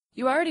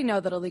You already know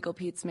that Illegal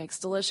Pete's makes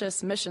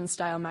delicious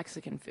mission-style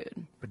Mexican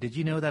food. But did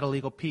you know that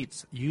Illegal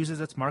Pete's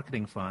uses its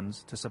marketing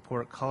funds to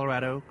support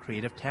Colorado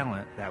creative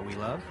talent that we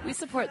love? We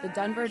support the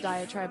Denver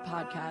Diatribe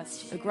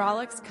podcast, the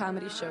Grolix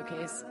Comedy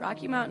Showcase,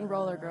 Rocky Mountain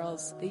Roller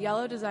Girls, the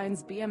Yellow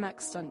Designs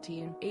BMX Stunt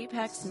Team,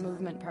 Apex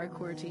Movement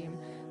Parkour Team,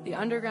 the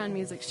Underground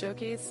Music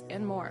Showcase,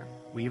 and more.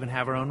 We even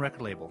have our own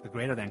record label, the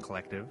Greater Than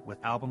Collective,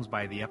 with albums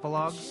by The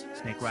Epilogues,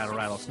 Snake Rattle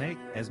Rattlesnake,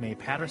 Esme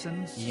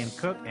Patterson, Ian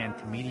Cook, and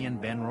comedian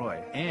Ben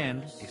Roy,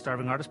 and a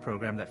starving artist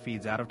program that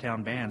feeds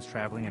out-of-town bands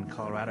traveling in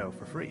Colorado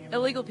for free.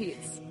 Illegal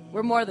Pete's.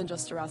 We're more than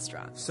just a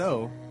restaurant.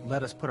 So,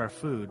 let us put our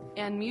food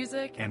and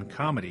music and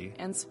comedy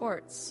and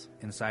sports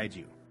inside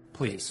you.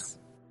 Please.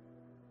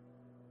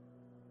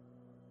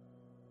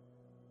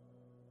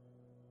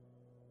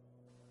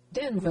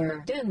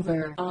 Denver,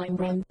 Denver, I'm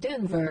from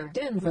Denver,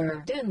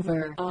 Denver,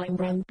 Denver, I'm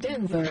from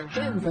Denver,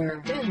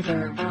 Denver,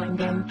 Denver, I'm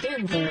from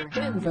Denver,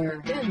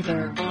 Denver,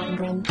 Denver, I'm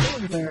from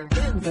Denver,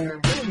 Denver,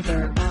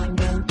 Denver, I'm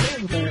from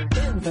Denver,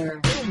 Denver,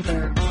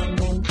 Denver,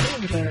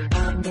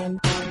 I'm from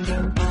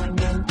Denver, I'm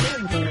from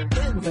Denver,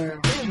 Denver,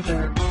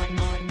 Denver,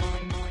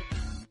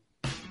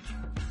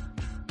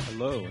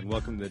 Hello and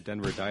welcome to the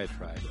Denver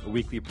Diatribe, a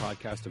weekly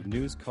podcast of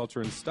news,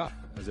 culture, and stuff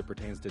as it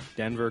pertains to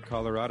Denver,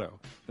 Colorado,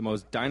 the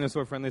most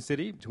dinosaur-friendly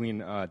city between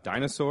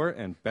Dinosaur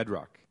and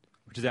Bedrock,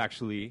 which is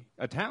actually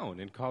a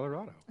town in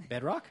Colorado.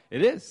 Bedrock?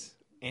 It is,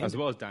 And as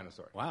well as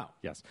Dinosaur. Wow.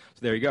 Yes. So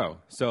there you go.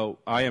 So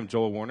I am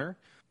Joel Warner,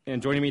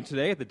 and joining me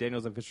today at the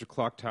Daniels and Fisher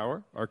Clock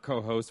Tower, our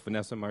co-host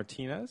Vanessa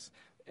Martinez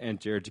and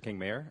Jared J. King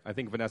Mayer. I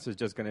think Vanessa's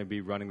just going to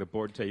be running the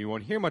board today. You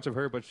won't hear much of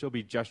her, but she'll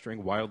be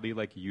gesturing wildly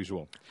like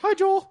usual. Hi,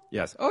 Joel.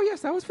 Yes. Oh,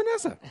 yes, that was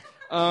Vanessa.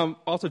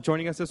 Also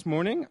joining us this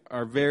morning,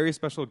 our very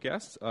special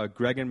guests,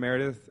 Greg and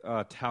Meredith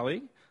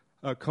Talley,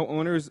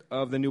 co-owners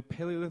of the new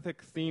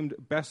Paleolithic-themed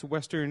Best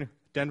Western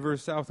Denver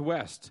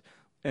Southwest,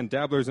 and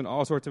dabblers in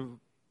all sorts of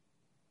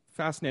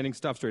fascinating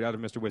stuff straight out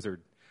of Mr.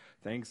 Wizard.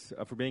 Thanks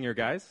for being here,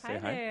 guys. Hi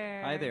Say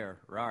there. Hi there.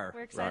 Rar.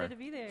 We're excited Rar. to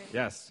be there.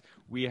 Yes,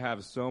 we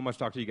have so much to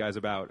talk to you guys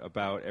about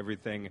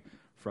everything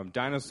from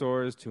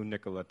dinosaurs to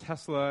Nikola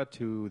Tesla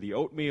to the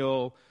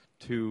oatmeal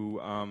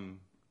to,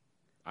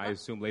 I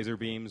assume laser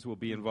beams will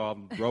be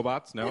involved.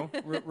 Robots, no?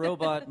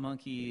 Robot,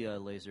 monkey,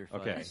 laser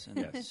Okay, fights, and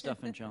yes.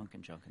 stuff and junk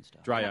and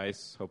stuff. Dry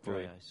ice,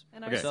 hopefully. Dry ice.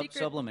 And Okay.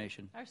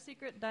 Sublimation. our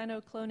secret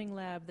dino cloning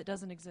lab that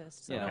doesn't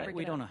exist. So Yeah, don't bring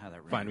we it don't up. know how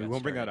that Fine, we got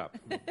won't bring that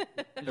started. up.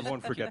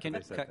 Everyone forget Can,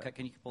 that they said that.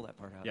 can you pull that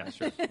part out? Yeah,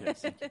 sure.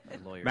 Yes.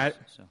 Lawyers. Matt-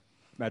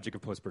 Magic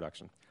of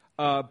post-production.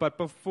 But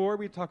before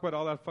we talk about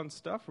all that fun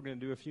stuff, we're going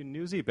to do a few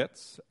newsy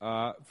bits.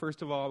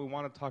 First of all, we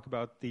want to talk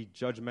about the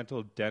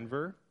Judgmental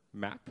Denver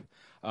map.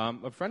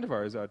 A friend of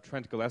ours,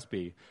 Trent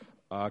Gillespie,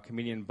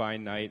 comedian by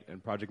night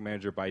and project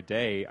manager by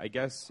day, I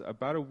guess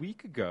about a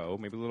week ago,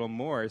 maybe a little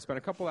more, spent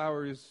a couple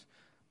hours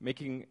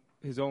making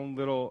his own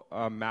little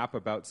map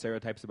about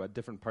stereotypes about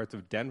different parts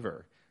of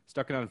Denver,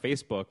 stuck it on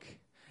Facebook,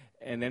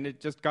 and then it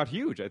just got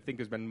huge. I think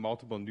there's been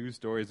multiple news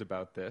stories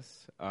about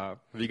this. Have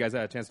you guys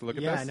had a chance to look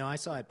at this? Yeah, no, I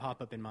saw it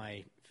pop up in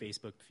my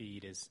Facebook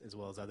feed as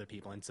well as other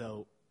people. And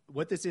so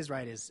what this is,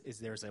 right, is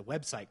there's a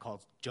website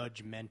called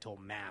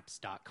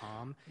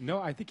judgmentalmaps.com.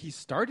 No, I think he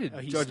started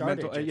He Judgmental.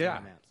 started Judgmental Yeah,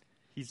 Maps.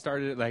 he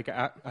started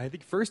I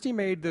think first he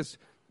made this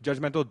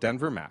Judgmental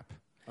Denver map,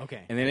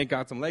 Okay. and then it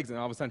got some legs, and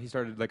all of a sudden he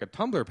started like a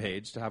Tumblr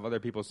page to have other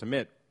people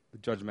submit the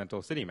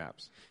Judgmental city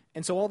maps.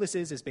 And so all this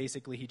is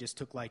basically he just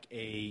took like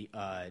a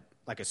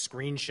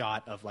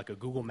screenshot of like a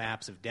Google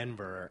Maps of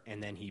Denver,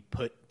 and then he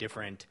put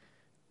different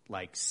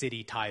like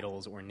city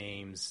titles or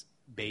names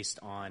based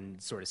on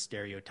sort of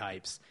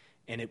stereotypes,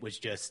 and it was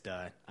just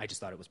I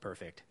just thought it was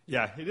perfect.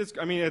 Yeah, it is.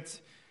 I mean,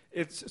 it's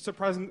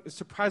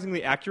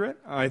surprisingly accurate.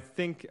 I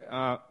think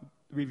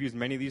we've used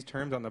many of these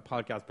terms on the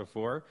podcast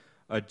before.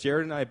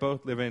 Jared and I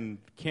both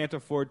can't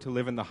afford to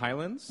live in the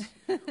Highlands,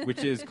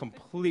 which is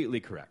completely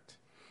correct.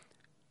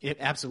 It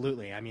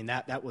absolutely. I mean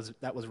that was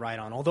right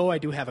on. Although I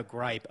do have a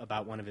gripe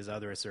about one of his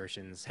other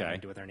assertions having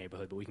to do with our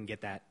neighborhood, but we can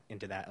get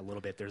into that a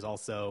little bit. There's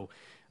also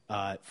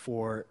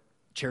for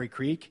Cherry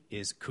Creek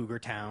is Cougar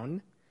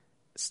Town,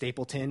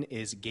 Stapleton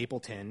is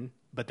Gapleton,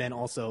 but then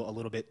also a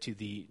little bit to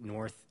the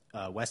north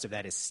west of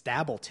that is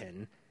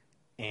Stableton,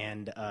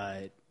 and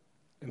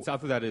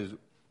south of that is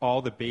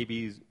all the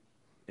babies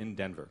in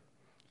Denver,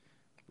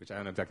 which I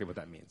don't know exactly what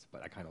that means,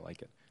 but I kind of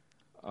like it.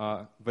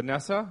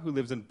 Vanessa, who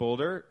lives in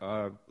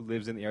Boulder,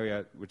 lives in the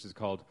area which is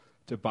called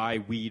To Buy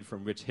Weed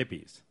from Rich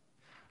Hippies.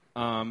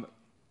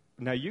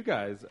 Now you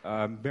guys,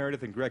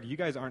 Meredith and Greg, you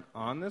guys aren't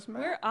on this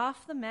map? We're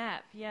off the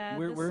map. Yeah.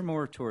 We're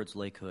more towards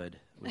Lake Hood,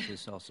 which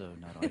is also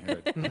not on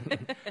here.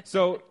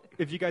 So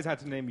if you guys had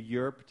to name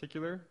your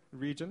particular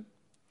region?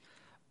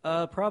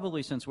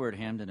 Probably since we're at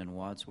Hamden and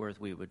Wadsworth,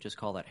 we would just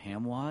call that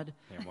Hamwad.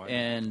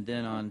 And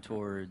then on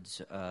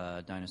towards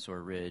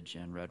Dinosaur Ridge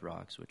and Red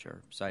Rocks, which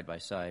are side by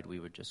side, we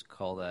would just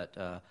call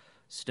that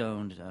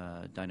stoned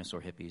dinosaur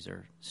hippies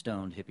or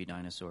stoned hippie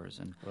dinosaurs.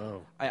 And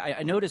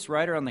I noticed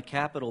right around the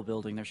Capitol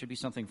building, there should be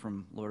something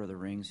from Lord of the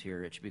Rings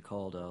here. It should be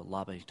called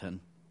Lobbington.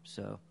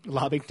 So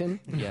Lobbington.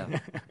 Yeah.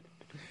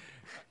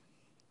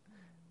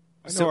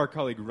 I know our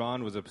colleague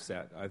Ron was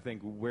upset. I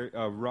think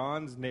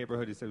Ron's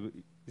neighborhood, he said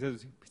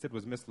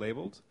was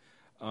mislabeled.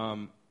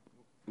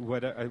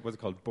 What was it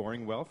called?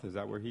 Boring Wealth? Is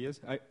that where he is?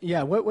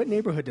 Yeah. What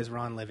neighborhood does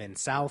Ron live in?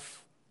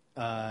 South.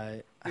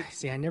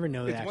 See, I never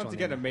know that. It's once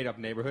again a made-up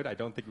neighborhood. I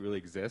don't think it really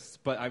exists.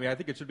 But I mean, I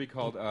think it should be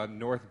called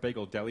North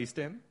Bagel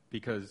Deliston,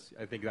 because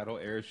I think that whole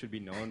area should be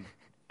known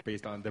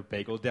based on the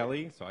bagel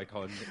deli. So I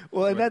call it.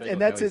 Well,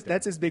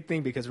 that's his big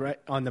thing, because right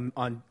on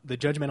the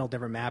Judgmental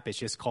Denver map, it's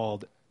just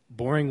called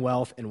Boring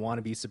Wealth and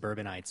Wannabe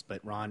Suburbanites.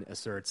 But Ron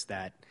asserts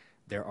that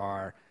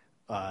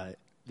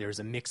there's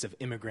a mix of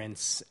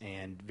immigrants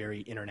and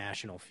very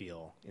international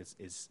feel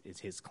is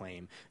his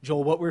claim.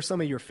 Joel, what were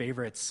some of your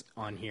favorites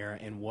on here,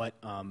 and what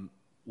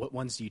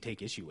ones do you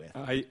take issue with?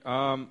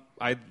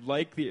 I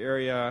like the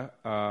area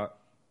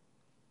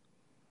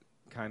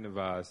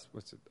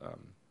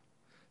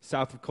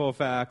south of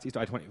Colfax, east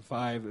of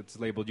I-25. It's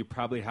labeled, "You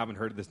probably haven't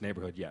heard of this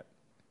neighborhood yet."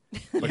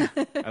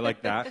 I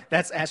like that.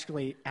 That's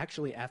actually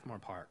Athmore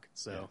Park,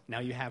 so now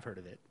you have heard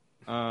of it.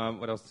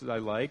 What else did I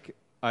like?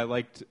 I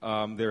liked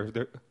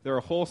there are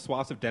a whole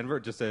swath of Denver.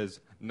 It just says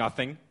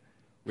nothing,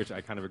 which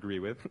I kind of agree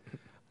with.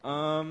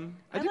 I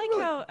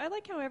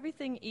like how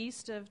everything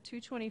east of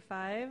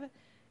 225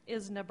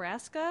 is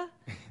Nebraska,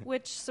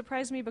 which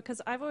surprised me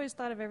because I've always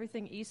thought of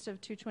everything east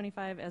of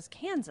 225 as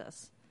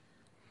Kansas.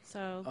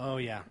 So. Oh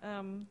yeah.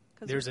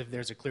 There's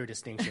a clear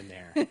distinction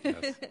there.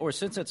 Yes. Or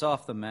since it's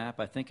off the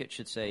map, I think it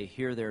should say,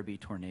 "Here there be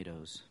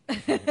tornadoes."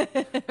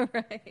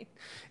 Right.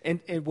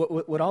 And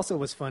what also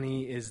was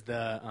funny is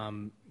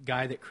the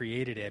guy that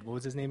created it. What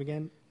was his name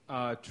again?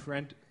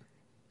 Trent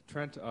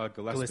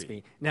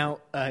Gillespie. Now,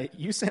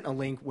 you sent a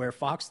link where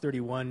Fox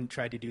 31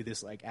 tried to do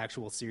this like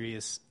actual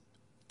serious,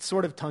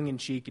 sort of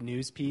tongue-in-cheek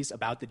news piece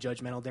about the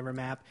Judgmental Denver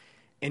map,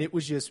 and it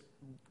was just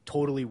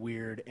totally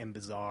weird and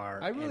bizarre.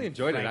 I really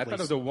enjoyed it. I thought it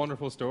was a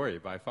wonderful story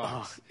by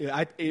Fox.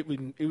 It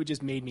would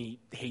just made me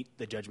hate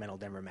the Judgmental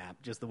Denver map,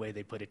 just the way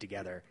they put it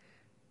together.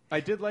 I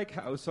did like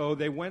how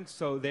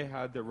they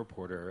had their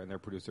reporter and their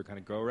producer kind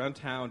of go around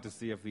town to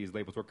see if these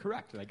labels were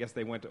correct, and I guess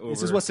they went over.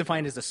 This is what's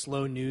defined as a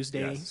slow news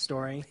day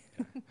story.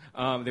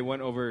 They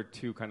went over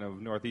to kind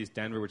of northeast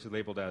Denver, which is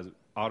labeled as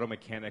auto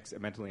mechanics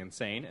and mentally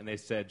insane, and they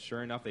said,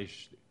 sure enough, they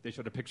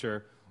showed a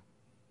picture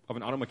of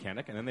an auto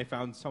mechanic, and then they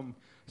found some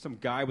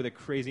guy with a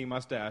crazy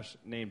mustache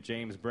named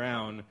James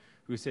Brown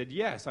who said,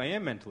 "Yes, I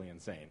am mentally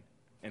insane,"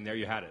 and there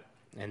you had it.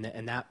 And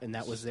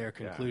that was their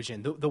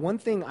conclusion. Yeah. The one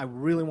thing I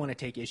really want to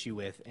take issue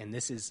with, and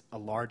this is a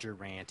larger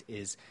rant,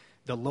 is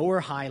the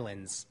Lower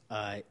Highlands.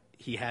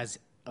 He has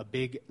a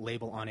big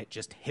label on it,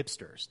 just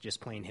hipsters, just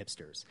plain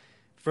hipsters,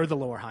 for the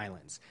Lower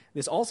Highlands.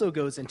 This also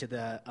goes into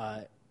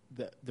the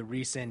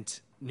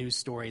recent news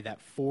story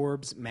that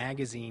Forbes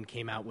magazine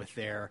came out with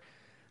their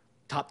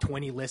top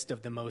 20 list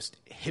of the most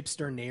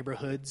hipster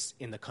neighborhoods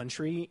in the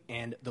country,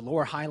 and the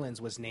Lower Highlands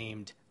was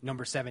named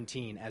number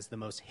 17 as the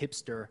most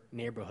hipster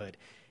neighborhood.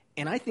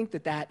 And I think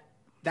that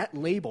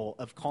label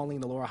of calling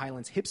the Lower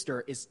Highlands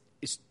hipster is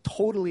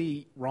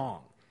totally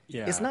wrong.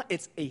 Yeah.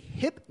 It's a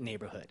hip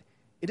neighborhood.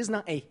 It is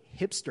not a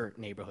hipster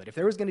neighborhood. If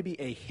there was going to be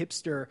a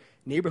hipster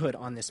neighborhood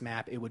on this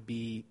map, it would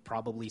be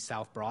probably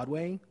South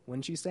Broadway,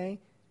 wouldn't you say?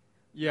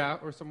 Yeah,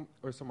 or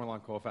somewhere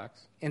along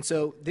Colfax. And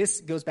so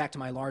this goes back to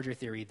my larger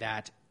theory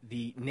that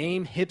the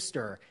name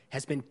hipster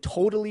has been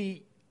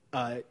totally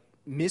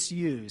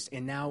misused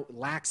and now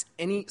lacks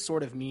any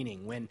sort of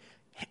meaning. When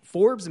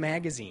Forbes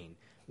magazine,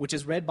 which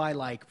is read by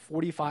like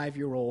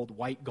 45-year-old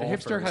white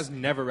golfers, the hipster has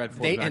never read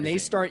Forbes magazine.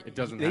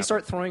 And they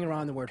start throwing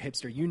around the word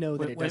hipster. You know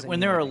that it doesn't. When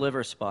there are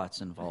liver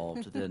spots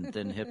involved, then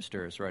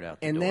hipster is right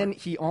out the door. And then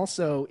he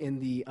also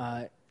in the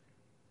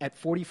at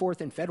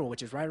 44th and Federal,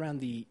 which is right around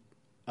the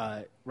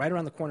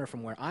corner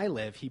from where I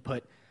live, he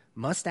put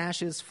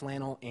mustaches,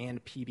 flannel,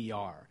 and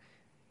PBR.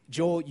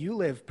 Joel, you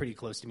live pretty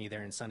close to me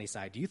there in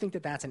Sunnyside. Do you think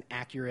that that's an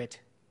accurate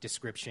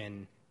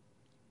description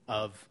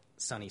of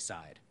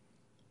Sunnyside?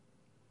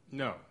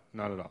 No,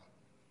 not at all.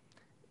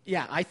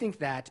 Yeah, I think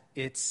that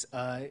it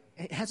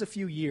has a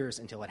few years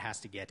until it has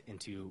to get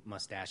into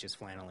mustaches,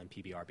 flannel, and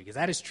PBR, because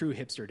that is true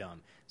hipsterdom.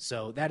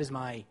 So that is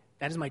my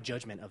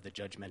judgment of the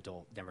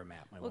Judgmental Denver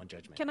map, one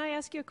judgment. Can I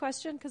ask you a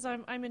question? Because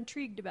I'm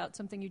intrigued about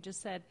something you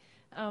just said.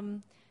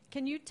 Can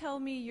you tell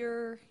me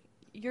your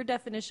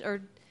definition,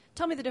 or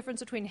tell me the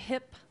difference between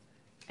hip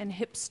and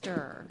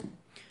hipster?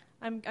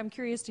 I'm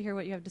curious to hear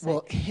what you have to say.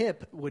 Well,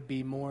 hip would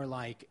be more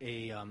like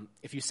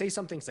if you say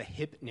something's a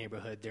hip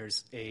neighborhood,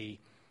 there's a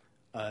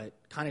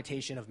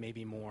connotation of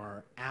maybe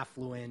more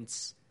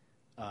affluence.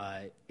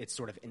 It's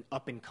sort of an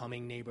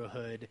up-and-coming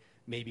neighborhood,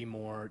 maybe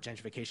more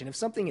gentrification. If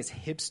something is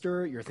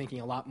hipster, you're thinking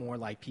a lot more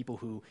like people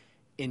who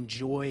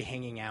enjoy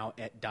hanging out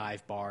at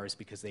dive bars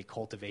because they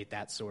cultivate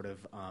that sort of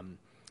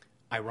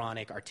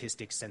ironic,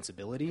 artistic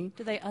sensibility.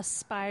 Do they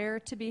aspire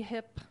to be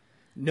hip?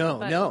 No,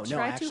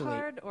 try actually. Too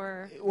hard,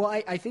 or? Well,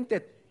 I think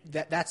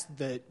that's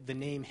the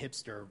name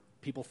hipster.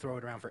 People throw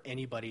it around for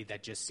anybody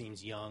that just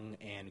seems young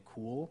and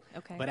cool.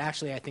 Okay. But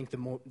actually, I think the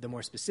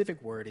more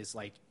specific word is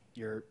like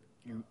you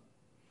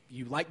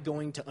like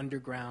going to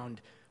underground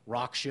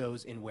rock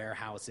shows in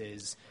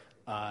warehouses.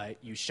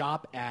 You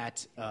shop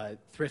at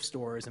thrift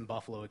stores and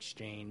Buffalo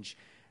Exchange.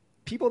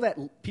 People that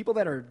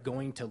are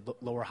going to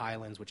Lower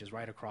Highlands, which is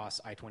right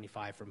across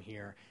I-25 from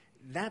here,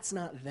 that's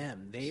not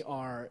them. They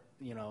are,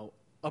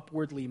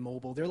 upwardly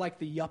mobile. They're like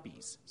the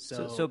yuppies.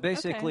 So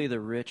basically the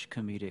rich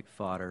comedic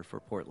fodder for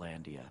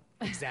Portlandia.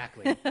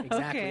 Exactly.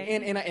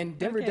 Okay. And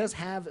Denver does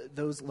have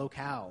those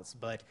locales,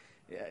 but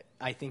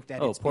I think that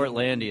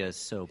Portlandia is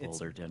so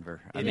Boulder,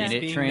 Denver. I mean,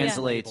 it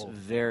translates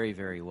very,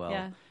 very well.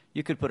 Yeah.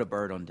 You could put a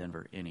bird on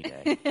Denver any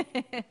day.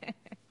 It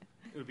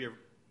would be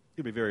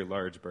a very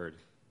large bird.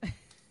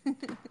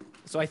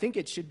 So I think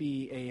it should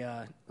be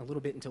a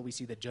little bit until we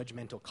see the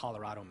judgmental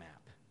Colorado map.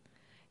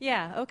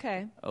 Yeah.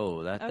 Okay.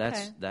 Oh, that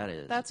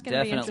is that's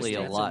definitely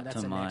a lot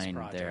to mine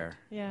there.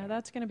 Yeah,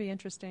 that's going to be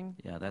interesting.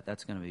 Yeah,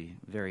 that's going to be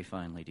very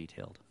finely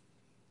detailed.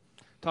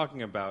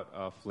 Talking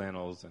about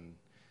flannels and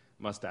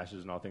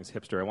mustaches and all things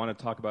hipster, I want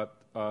to talk about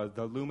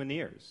the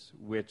Lumineers,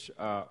 which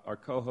our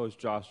co-host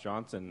Josh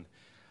Johnson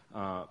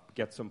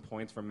gets some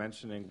points for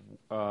mentioning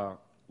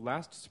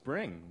last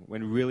spring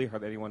when really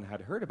hardly anyone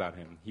had heard about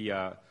him. He,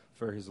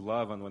 for his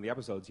love on one of the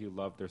episodes, he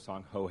loved their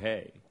song Ho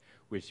Hey,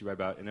 which he read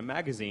about in a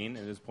magazine,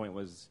 and his point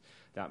was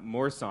that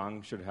more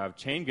songs should have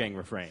chain gang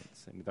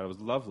refrains, and he thought it was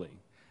lovely.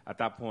 At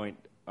that point,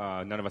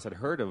 none of us had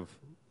heard of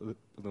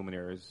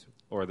Lumineers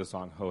or the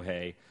song Ho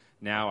Hey.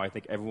 Now I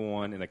think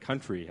everyone in the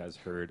country has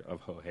heard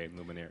of Ho Hey and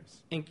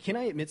Lumineers. And can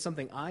I admit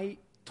something? I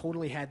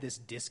totally had this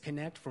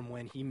disconnect from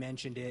when he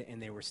mentioned it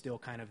and they were still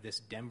kind of this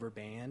Denver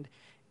band.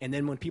 And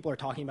then when people are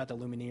talking about the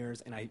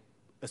Lumineers, and I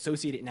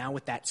associate it now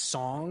with that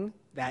song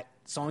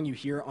you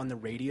hear on the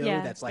radio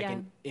that's like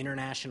an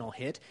international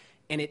hit.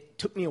 And it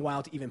took me a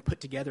while to even put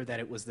together that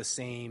it was the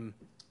same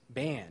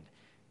band.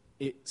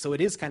 So it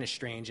is kind of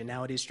strange, and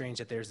now it is strange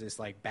that there's this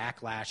like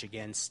backlash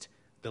against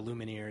the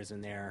Lumineers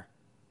and their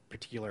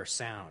particular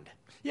sound.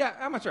 Yeah,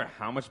 I'm not sure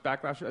how much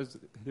backlash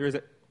there is.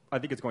 I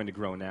think it's going to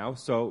grow now.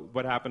 So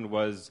what happened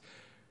was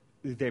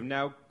they've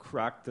now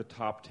cracked the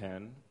top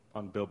 10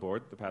 on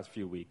Billboard the past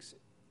few weeks.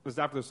 It was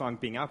after the song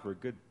being out for a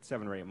good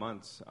 7 or 8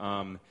 months.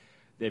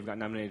 They've got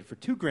nominated for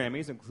 2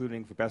 Grammys,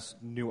 including for Best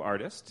New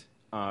Artist,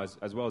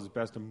 as well as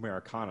Best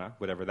Americana,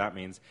 whatever that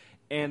means.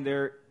 And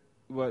there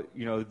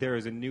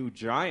is a new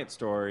giant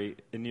story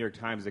in New York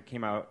Times that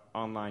came out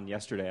online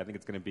yesterday. I think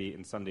it's going to be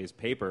in Sunday's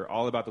paper,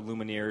 all about the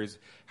Lumineers,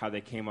 how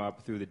they came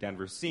up through the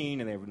Denver scene,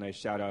 and they have nice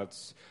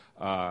shout-outs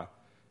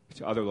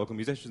to other local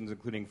musicians,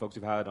 including folks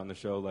we've had on the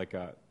show like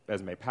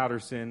Esme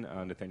Patterson,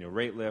 Nathaniel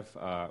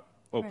Rateliff,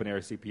 Open Air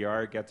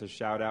CPR gets a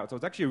shout-out. So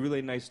it's actually a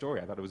really nice story.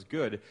 I thought it was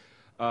good.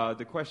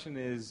 The question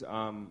is,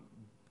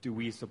 do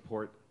we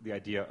support the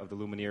idea of the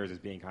Lumineers as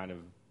being kind of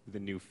the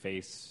new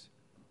face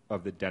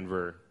of the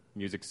Denver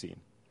music scene?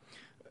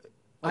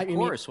 Of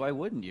course, why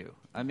wouldn't you?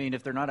 I mean,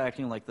 if they're not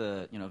acting like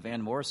the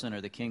Van Morrison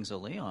or the Kings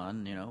of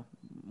Leon,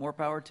 more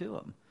power to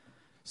them.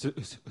 So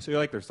you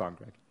like their song,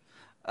 Greg?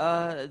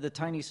 The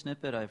tiny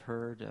snippet I've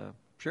heard,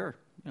 sure.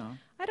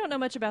 I don't know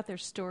much about their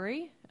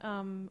story.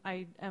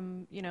 I've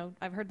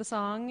heard the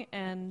song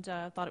and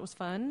thought it was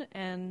fun,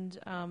 and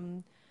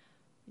I'm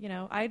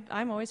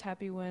always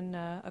happy when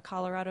a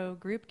Colorado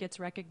group gets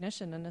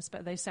recognition, and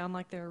they sound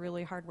like they're a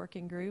really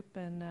hardworking group,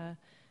 and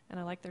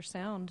I like their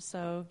sound.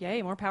 So,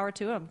 yay, more power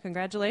to them.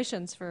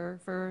 Congratulations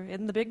for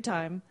in the big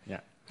time.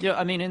 Yeah. Yeah,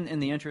 I mean, in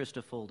the interest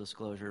of full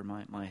disclosure,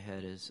 my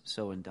head is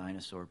so in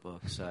dinosaur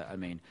books.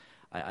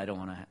 I don't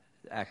want to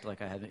act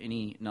like I have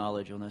any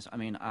knowledge on this. I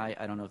mean,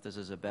 I don't know if this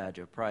is a badge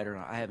of pride or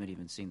not. I haven't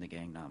even seen the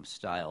Gangnam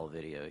Style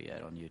video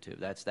yet on YouTube.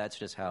 That's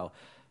just how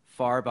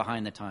far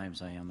behind the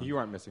times I am. You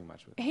aren't missing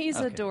much with it. He's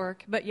a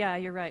dork, but yeah,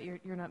 you're right.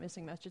 You're not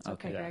missing much. It's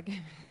okay, Greg.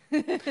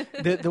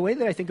 The way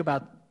that I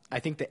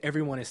think that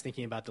everyone is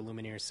thinking about the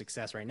Lumineers'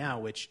 success right now,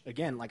 which,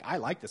 again, like I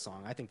like the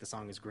song. I think the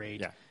song is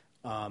great. Yeah.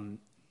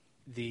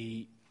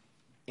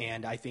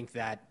 And I think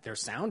that their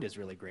sound is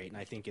really great, and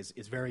I think is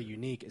very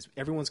unique.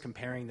 Everyone's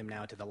comparing them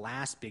now to the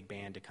last big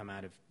band to come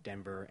out of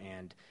Denver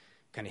and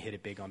kind of hit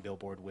it big on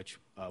Billboard, which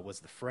was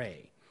the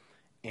Fray.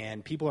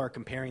 And people are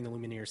comparing the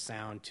Lumineers'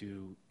 sound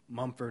to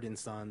Mumford &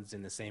 Sons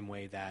in the same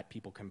way that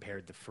people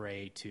compared the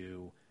Fray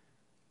to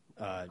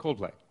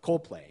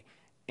Coldplay.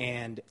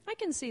 And I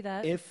can see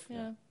that.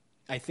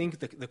 I think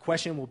the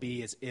question will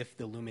be is if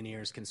the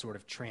Lumineers can sort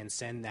of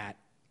transcend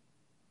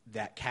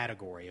that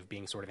category of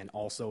being sort of an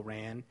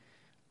also-ran,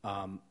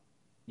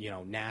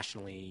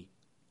 nationally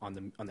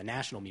on the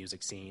national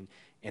music scene,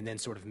 and then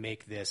sort of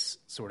make this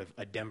sort of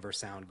a Denver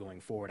sound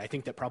going forward. I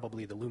think that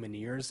probably the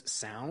Lumineers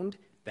sound,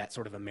 that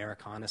sort of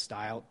Americana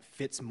style,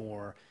 fits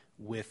more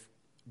with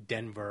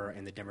Denver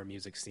and the Denver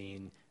music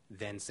scene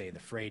than, say, the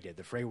Fray did.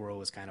 The Fray world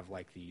was kind of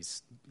like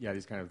these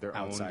kind of their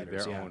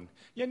outsiders, own.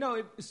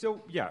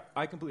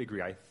 I completely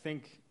agree. I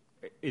think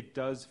it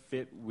does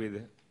fit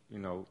with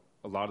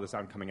a lot of the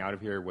sound coming out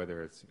of here,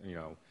 whether it's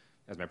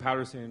Esme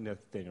Patterson,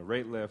 Nathaniel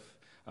Rateliff,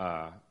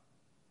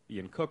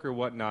 Ian Cook or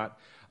whatnot.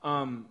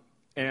 And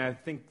I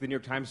think the New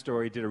York Times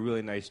story did a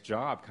really nice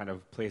job kind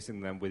of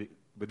placing them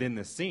within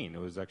the scene. It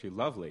was actually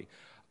lovely.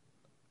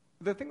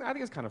 The thing that I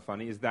think is kind of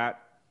funny is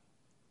that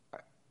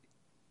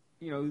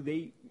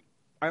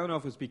I don't know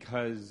if it's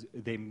because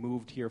they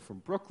moved here from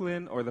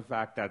Brooklyn or the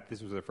fact that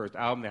this was their first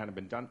album.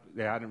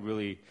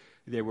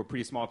 They were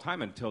pretty small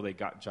time until they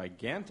got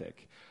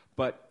gigantic.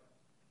 But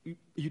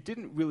you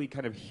didn't really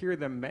kind of hear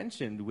them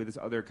mentioned with this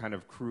other kind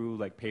of crew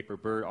like Paper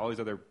Bird, all these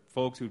other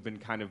folks who'd been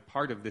kind of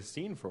part of this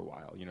scene for a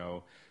while. You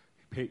know,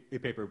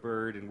 Paper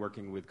Bird and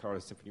working with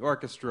Colorado Symphony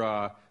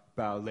Orchestra,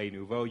 Ballet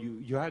Nouveau.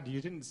 You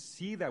didn't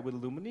see that with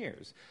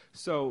Lumineers.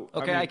 So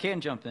okay, I can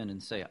jump in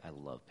and say I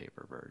love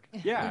Paper Bird.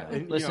 Yeah,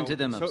 and, listen to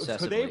them obsessively.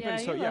 So they've been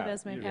you love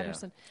Esme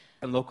Patterson.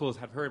 And locals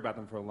have heard about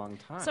them for a long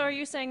time. So are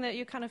you saying that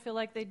you kind of feel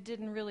like they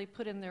didn't really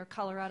put in their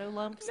Colorado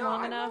lumps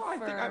long enough?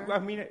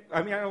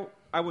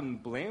 I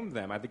wouldn't blame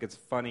them. I think it's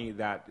funny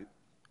that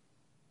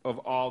of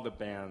all the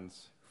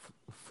bands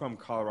from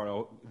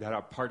Colorado that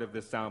are part of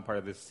this sound, part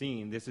of this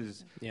scene, this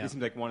seems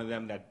like one of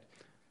them that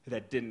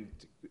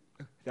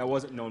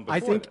wasn't known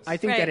before. I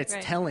think that it's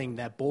telling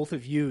that both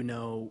of you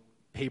know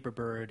Paper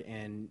Bird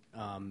and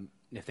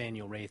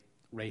Nathaniel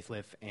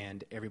Rateliff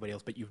and everybody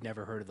else, but you've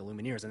never heard of the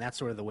Lumineers, and that's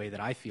sort of the way that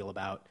I feel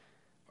about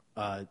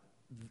the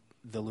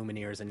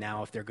Lumineers. And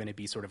now, if they're going to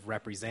be sort of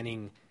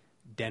representing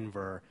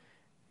Denver,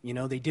 you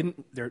know, they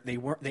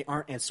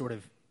aren't as sort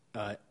of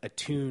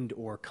attuned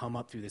or come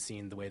up through the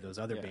scene the way those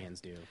other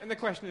bands do. And the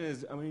question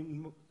is,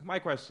 my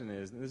question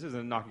is, and this isn't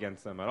a knock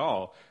against them at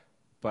all,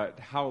 but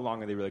how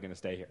long are they really going to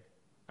stay here?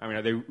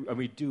 Do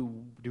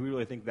we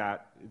really think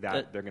that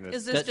they're going to?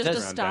 Is this just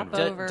a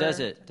stopover? Does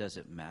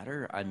it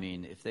matter? I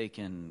mean, if they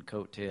can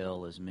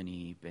coattail as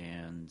many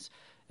bands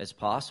as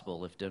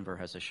possible, if Denver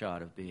has a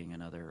shot of being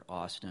another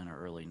Austin or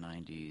early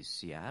 '90s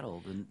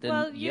Seattle,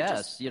 then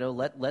yes,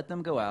 let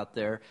them go out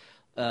there.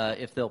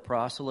 If they'll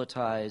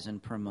proselytize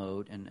and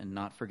promote and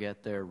not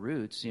forget their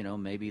roots,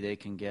 maybe they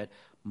can get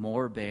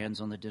more bands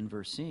on the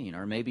Denver scene,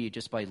 or maybe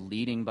just by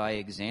leading by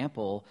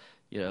example.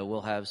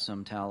 We'll have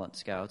some talent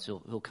scouts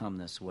who'll come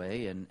this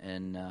way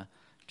and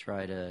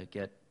try to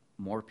get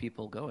more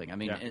people going. I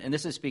mean, and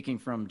this is speaking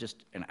from just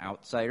an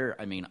outsider.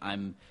 I mean,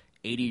 I'm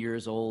 80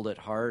 years old at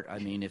heart. I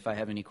mean, if I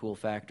have any cool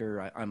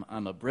factor,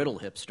 I'm a brittle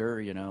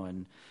hipster,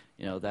 and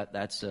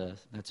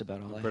that's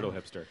about all I have. Brittle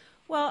hipster.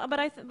 Well,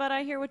 but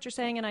I hear what you're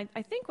saying, and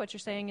I think what you're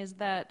saying is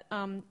that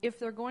if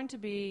they're going to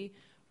be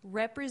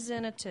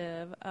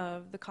representative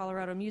of the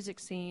Colorado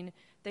music scene,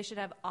 they should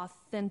have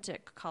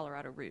authentic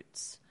Colorado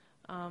roots.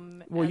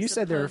 Well, you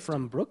said they're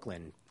from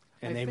Brooklyn,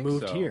 and they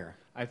moved here.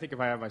 I think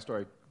if I have my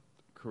story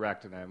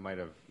correct, and I might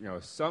have,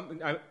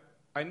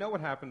 I know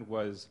what happened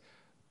was,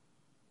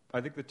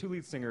 I think the two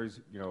lead singers,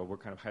 were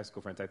kind of high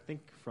school friends. I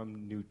think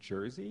from New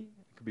Jersey,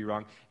 I could be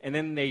wrong. And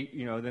then they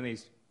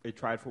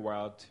tried for a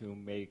while to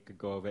make a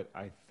go of it.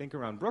 I think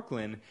around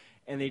Brooklyn.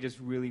 And they just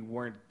really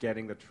weren't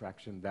getting the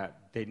traction that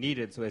they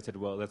needed, so they said,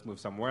 well, let's move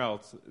somewhere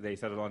else. They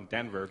settled on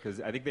Denver,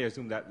 because I think they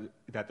assumed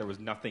that there was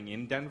nothing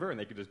in Denver, and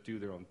they could just do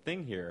their own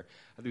thing here.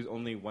 I think it was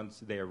only once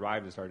they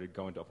arrived and started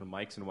going to open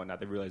mics and whatnot,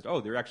 they realized,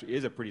 there actually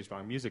is a pretty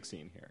strong music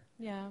scene here.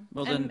 Yeah.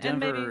 Well, then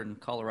Denver and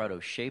Colorado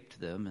shaped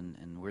them,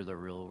 and we're the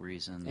real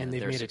reason and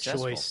they've they're made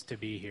successful. A choice to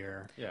be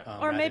here. Yeah.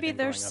 Or maybe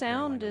their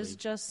sound is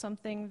just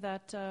something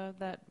that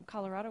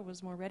Colorado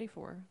was more ready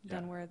for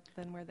than where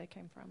they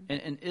came from.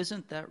 And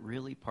isn't that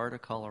really part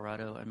of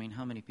Colorado? I mean,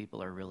 how many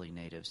people are really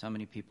natives? How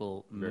many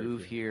people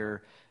move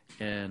here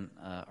and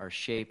are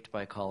shaped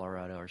by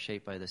Colorado, are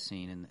shaped by the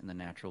scene and the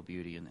natural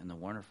beauty and the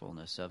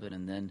wonderfulness of it,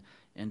 and then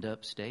end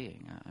up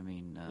staying? I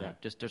mean,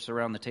 just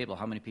around the table,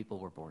 how many people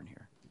were born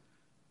here?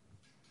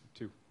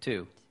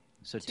 Two.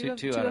 So two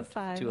out of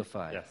five. 2 of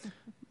 5. Yes.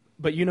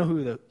 But you know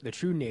who the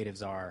true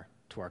natives are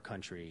to our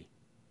country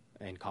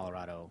in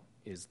Colorado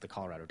is the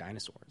Colorado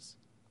dinosaurs.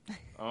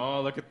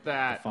 Oh, look at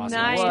that!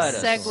 Nice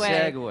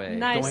segue.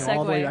 Nice going segue.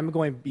 All the way, I'm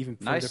going even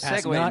further nice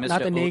past. Segue,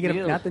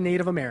 Not the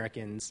Native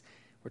Americans.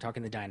 We're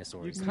talking the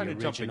dinosaurs. You kind of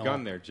jumped the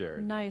gun there,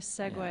 Jared. Nice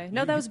segue. Yeah.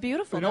 No, that was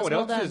beautiful. You know what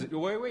well else done. is?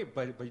 Wait.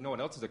 But you know what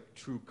else is a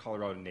true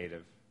Colorado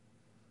native?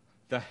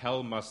 The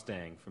Hell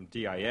Mustang from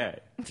DIA.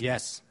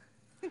 Yes.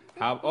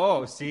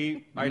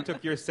 See, I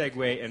took your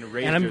segue and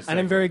raised your segue. And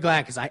I'm very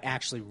glad, because I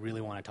actually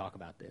really want to talk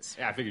about this.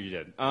 Yeah, I figured you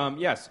did.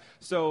 Yes.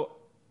 So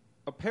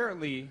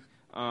apparently,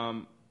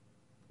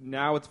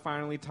 now it's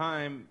finally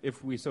time,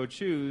 if we so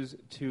choose,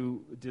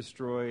 to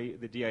destroy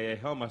the DIA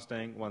Hell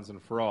Mustang once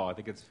and for all. I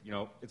think it's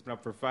been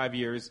up for 5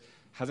 years,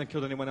 hasn't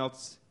killed anyone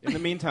else in the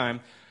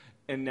meantime,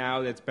 and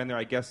now that it's been there,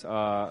 I guess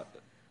the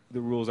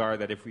rules are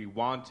that if we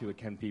want to, it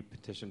can be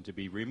petitioned to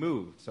be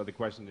removed. So the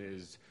question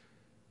is,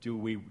 do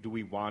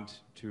we want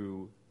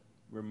to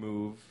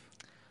remove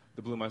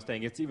the Blue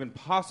Mustang? It's even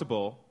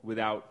possible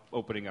without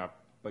opening up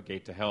a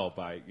gate to hell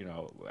by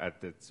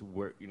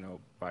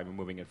by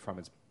removing it from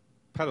its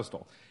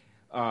pedestal.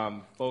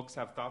 Folks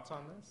have thoughts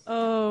on this?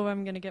 Oh,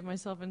 I'm going to get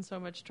myself in so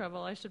much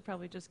trouble. I should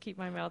probably just keep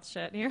my mouth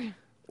shut here.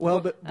 Well,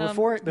 but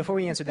before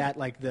we answer that,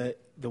 like the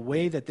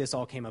way that this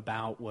all came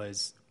about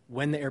was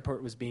when the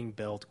airport was being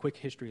built. Quick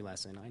history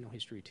lesson. I know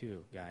history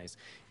too, guys.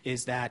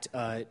 Is that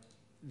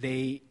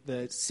the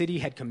city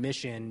had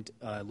commissioned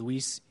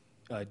Luis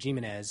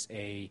Jimenez,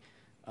 a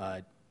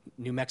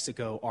New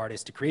Mexico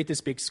artist to create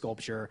this big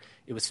sculpture.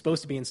 It was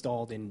supposed to be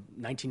installed in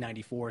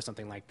 1994 or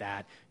something like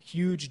that.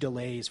 Huge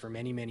delays for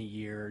many, many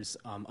years,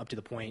 up to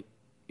the point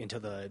into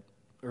the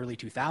early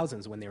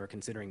 2000s when they were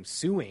considering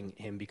suing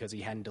him because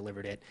he hadn't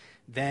delivered it.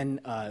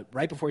 Then,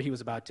 right before he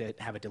was about to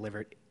have it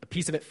delivered, a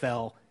piece of it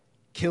fell,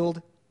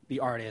 killed the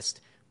artist,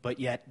 but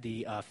yet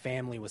the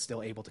family was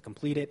still able to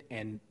complete it,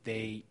 and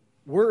they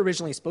were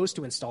originally supposed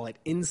to install it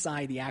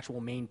inside the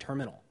actual main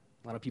terminal.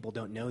 A lot of people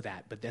don't know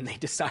that, but then they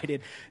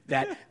decided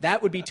that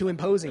that would be too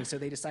imposing, so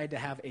they decided to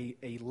have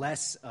a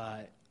less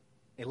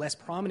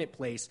prominent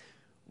place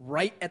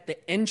right at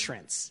the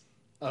entrance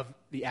of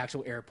the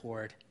actual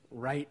airport,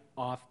 right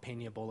off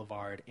Pena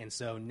Boulevard. And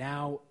so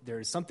now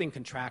there's something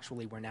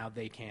contractually where now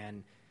they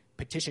can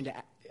petition to,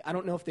 I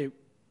don't know if they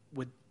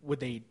would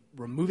they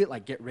remove it,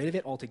 like get rid of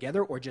it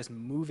altogether, or just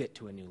move it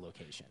to a new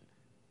location?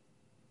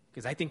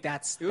 Because I think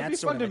it would be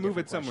fun to move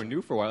it somewhere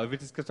new for a while. If it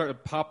just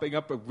started popping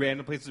up at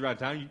random places around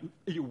town,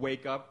 you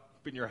wake up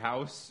in your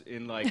house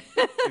in like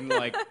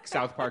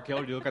South Park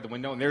Hill, you look out the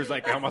window and there's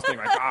like a Mustang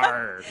like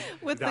arr.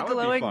 With the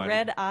glowing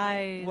red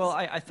eyes. Well,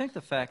 I think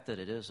the fact that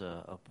it is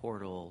a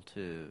portal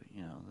to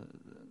the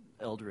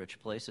eldritch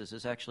places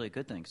is actually a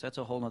good thing, because that's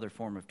a whole other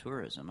form of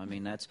tourism. I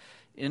mean, that's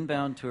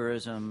inbound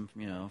tourism,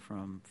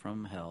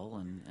 from hell,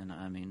 and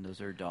I mean,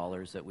 those are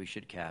dollars that we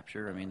should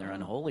capture. I mean, they're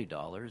unholy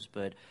dollars,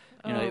 but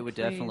it would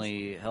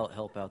definitely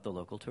help out the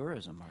local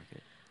tourism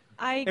market.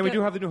 And we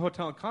do have the new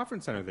hotel and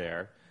conference center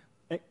there,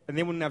 and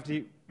they wouldn't have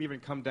to even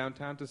come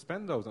downtown to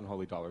spend those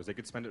unholy dollars. They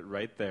could spend it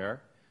right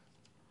there,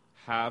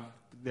 have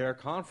their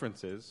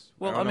conferences.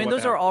 Well, I mean,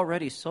 those are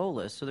already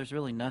soulless, so there's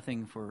really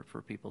nothing for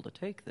people to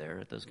take there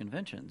at those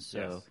conventions. So,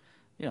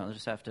 yes. They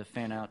just have to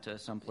fan out to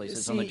some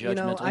places on the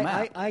judgmental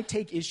map. I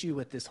take issue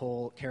with this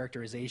whole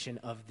characterization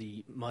of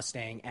the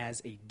Mustang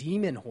as a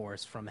demon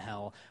horse from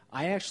hell.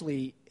 I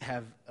actually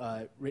have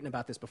written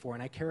about this before,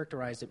 and I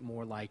characterized it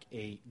more like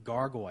a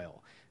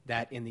gargoyle.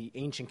 That in the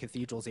ancient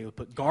cathedrals, they would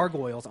put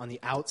gargoyles on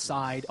the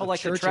outside of like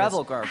churches. The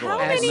travel gargoyle. How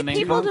many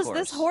people does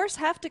this horse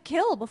have to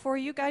kill before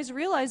you guys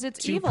realize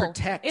it's to evil?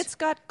 Protect, it's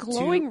got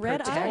glowing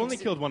red eyes. I've only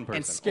killed one person.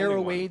 And scare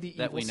away the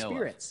that evil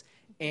spirits.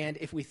 And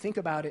if we think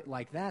about it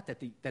like that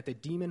the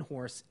demon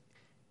horse,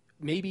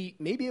 maybe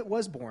it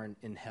was born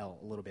in hell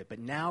a little bit, but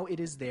now it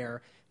is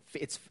there.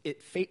 It's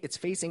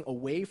facing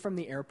away from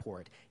the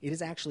airport. It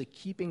is actually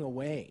keeping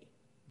away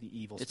the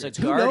evil spirits. It's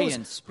a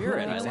guardian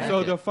spirit.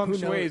 So the feng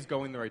shui is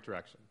going the right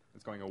direction.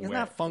 It's going away. It's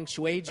not feng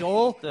shui,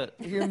 Joel.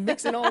 You're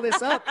mixing all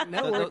this up.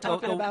 No, we're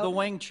talking about... The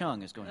Wang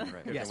Chung is going the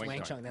right direction. Yes,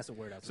 Wang Chung. That's the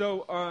word.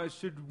 So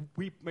should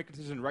we make a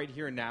decision right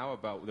here and now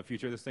about the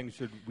future of this thing?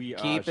 Should we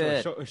keep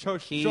it?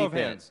 Show of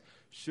hands.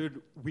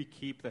 Should we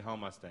keep the Hell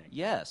Mustang?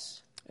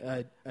 Yes.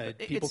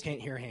 People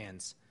can't hear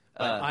hands.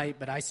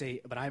 But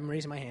I'm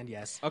raising my hand,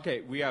 yes.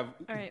 Okay, we have...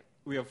 All right.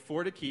 We have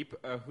 4 to keep.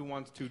 Who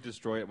wants to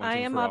destroy it once I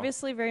and am for all?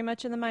 obviously very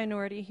much in the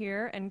minority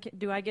here, and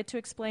do I get to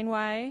explain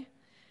why?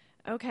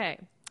 Okay.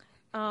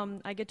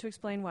 I get to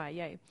explain why.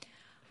 Yay.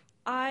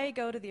 I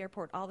go to the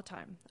airport all the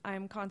time.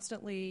 I'm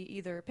constantly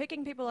either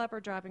picking people up or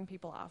dropping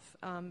people off.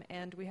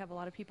 And we have a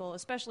lot of people,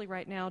 especially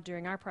right now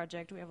during our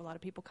project, we have a lot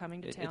of people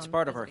coming to town. It's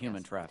part of our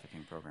human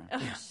trafficking program.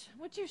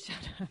 Would you shut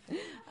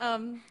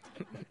up?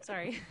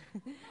 Sorry.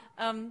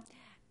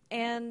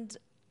 And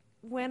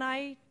when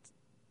I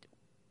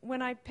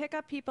pick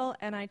up people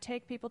and I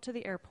take people to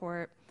the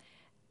airport,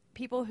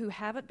 people who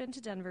haven't been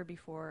to Denver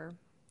before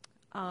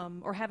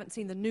or haven't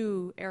seen the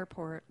new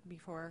airport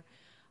before,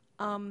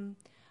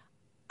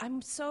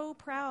 I'm so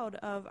proud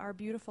of our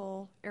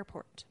beautiful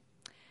airport.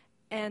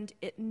 And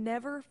it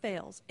never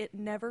fails. It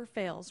never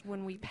fails.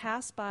 When we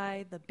pass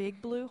by the Big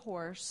Blue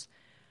Horse,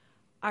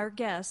 our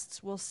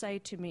guests will say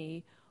to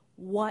me,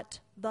 "What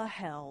the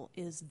hell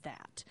is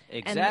that?"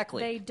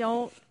 Exactly. And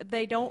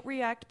they don't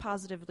react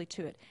positively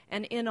to it.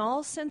 And in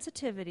all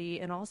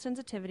sensitivity, I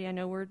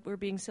know we're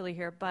being silly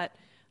here, but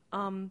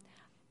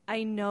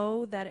I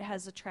know that it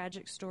has a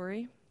tragic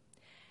story.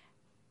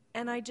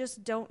 And I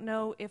just don't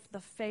know if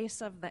the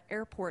face of the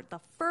airport,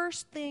 the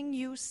first thing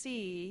you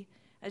see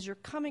as you're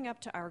coming up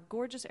to our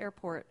gorgeous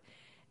airport,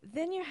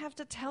 then you have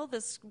to tell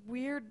this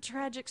weird,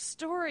 tragic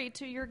story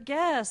to your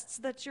guests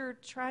that you're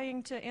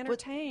trying to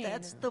entertain. But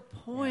that's the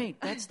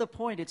point. That's the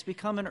point. It's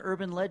become an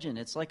urban legend.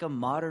 It's like a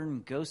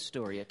modern ghost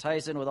story. It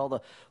ties in with all the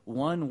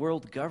one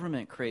world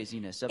government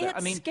craziness of it.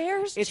 It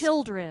scares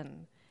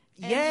children.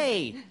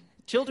 Yay!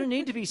 Children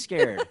need to be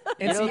scared.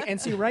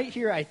 And see, right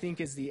here, I think,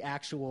 is the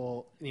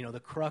actual, the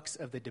crux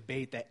of the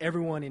debate that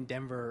everyone in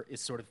Denver is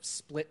sort of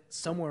split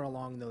somewhere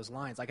along those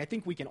lines. Like, I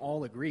think we can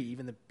all agree,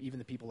 even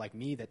the people like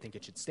me that think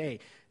it should stay,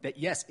 that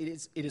yes,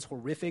 it is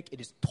horrific.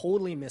 It is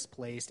totally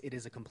misplaced. It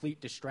is a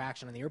complete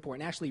distraction on the airport.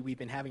 And actually, we've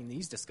been having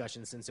these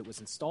discussions since it was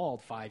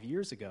installed 5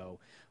 years ago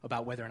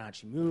about whether or not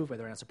she moved,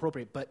 whether or not it's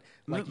appropriate. But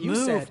like you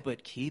said,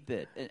 but keep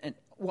it.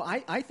 Well,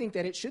 I think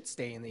that it should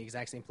stay in the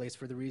exact same place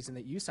for the reason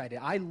that you cited.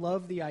 I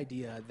love the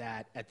idea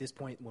that at this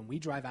point, when we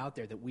drive out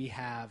there, that we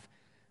have,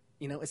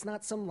 it's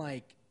not some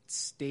like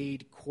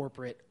staid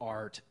corporate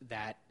art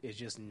that is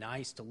just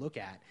nice to look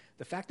at.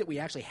 The fact that we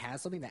actually have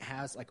something that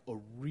has like a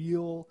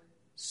real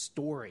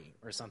story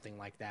or something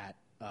like that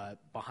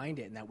behind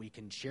it, and that we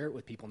can share it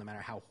with people no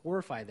matter how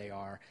horrified they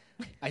are.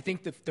 I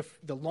think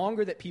the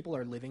longer that people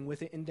are living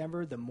with it in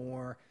Denver, the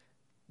more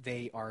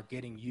they are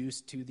getting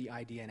used to the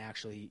idea and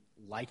actually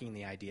liking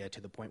the idea, to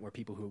the point where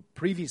people who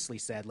previously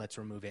said let's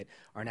remove it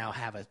are now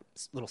have a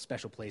little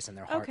special place in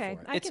their heart for it.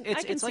 I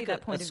can see like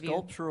that point a of view.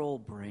 sculptural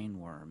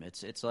brainworm.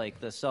 It's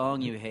like the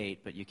song you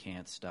hate, but you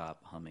can't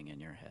stop humming in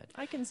your head.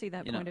 I can see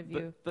that point of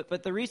view.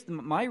 But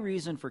my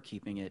reason for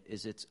keeping it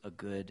is it's a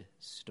good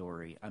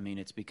story. I mean,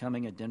 it's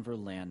becoming a Denver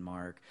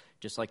landmark,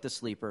 just like the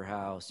Sleeper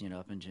House,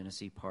 up in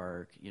Genesee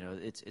Park.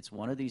 It's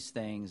one of these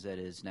things that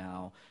is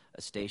now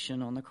a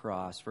station on the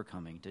cross for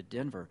coming to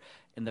Denver.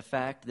 And the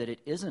fact that it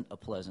isn't a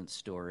pleasant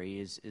story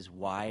is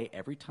why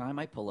every time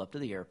I pull up to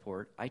the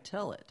airport, I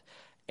tell it.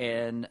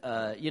 And,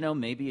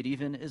 maybe it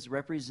even is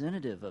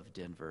representative of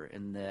Denver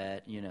in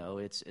that,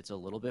 it's a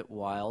little bit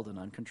wild and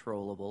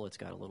uncontrollable. It's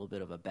got a little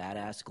bit of a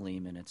badass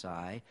gleam in its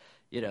eye,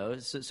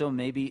 so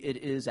maybe it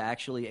is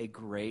actually a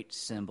great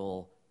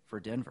symbol for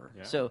Denver.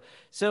 Yeah.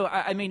 So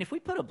I mean, if we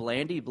put a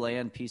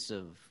bland piece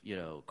of,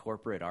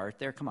 corporate art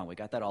there, come on, we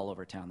got that all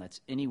over town. That's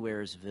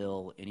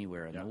anywheresville,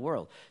 anywhere in the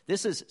world.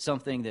 This is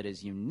something that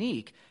is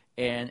unique.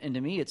 And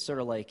to me, it's sort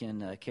of like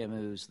in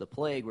Camus' The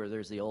Plague, where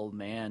there's the old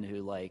man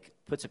who,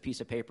 puts a piece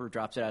of paper,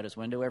 drops it out his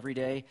window every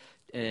day,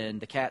 and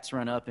the cats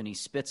run up and he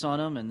spits on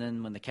them, and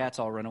then when the cats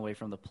all run away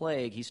from the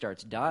plague, he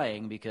starts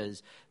dying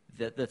because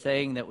the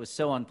thing that was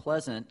so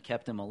unpleasant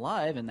kept him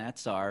alive, and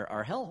that's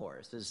our hell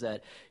horse, is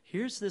that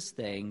here's this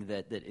thing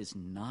that is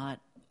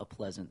not a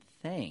pleasant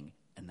thing.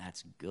 And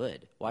that's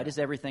good. Why does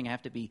everything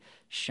have to be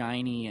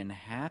shiny and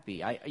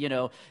happy?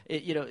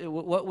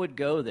 What would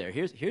go there?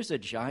 Here's a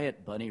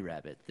giant bunny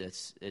rabbit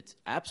it's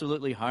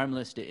absolutely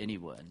harmless to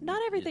anyone.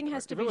 Not everything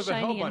has to be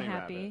shiny and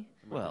happy.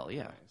 Well,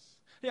 yeah. Nice.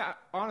 Yeah,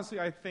 honestly,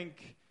 I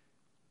think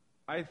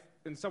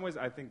in some ways,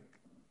 I think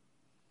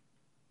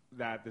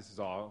that this is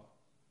all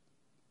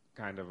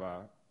kind of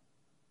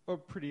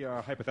pretty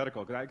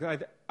hypothetical. Because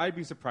I'd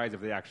be surprised if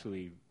they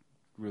actually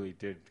really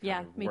did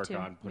work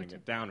on putting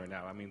it down right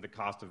now. I mean, the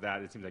cost of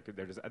that, it seems like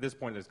they're just, at this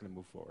point, they're just going to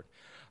move forward.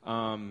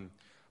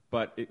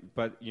 But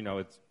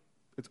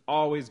it's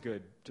always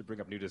good to bring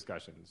up new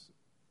discussions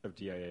of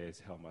DIA's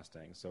Hell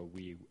Mustang. So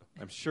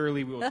I'm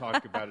surely we will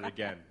talk about it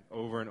again,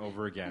 over and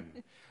over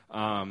again.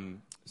 That's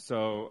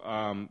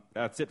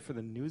it for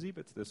the newsy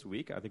bits this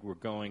week. I think we're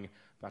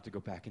about to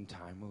go back in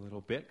time a little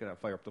bit, going to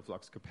fire up the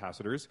flux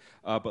capacitors.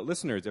 But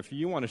listeners, if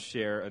you want to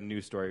share a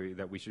news story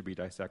that we should be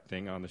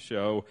dissecting on the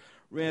show,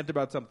 rant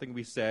about something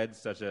we said,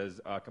 such as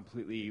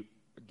completely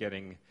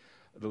getting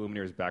the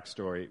Lumineers'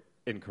 backstory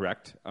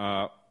incorrect,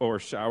 or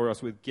shower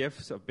us with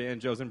gifts of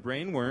banjos and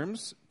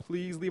brainworms,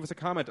 please leave us a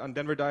comment on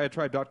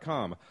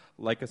denverdiatribe.com.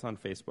 Like us on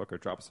Facebook or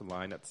drop us a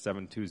line at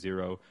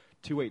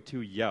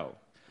 720-282-YELL.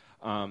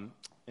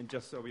 And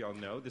just so we all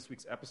know, this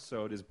week's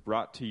episode is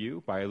brought to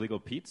you by Illegal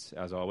Pete's,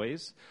 as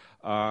always.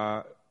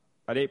 At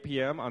 8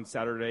 p.m. on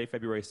Saturday,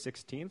 February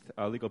 16th,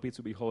 Illegal Pete's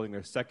will be holding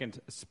their second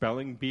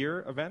spelling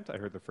beer event. I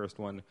heard the first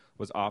one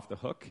was Off the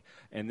Hook.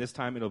 And this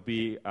time it'll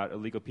be at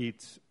Illegal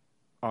Pete's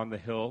on the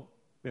Hill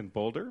in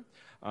Boulder.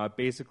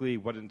 Basically,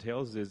 what it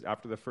entails is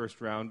after the first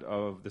round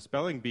of the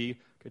spelling bee,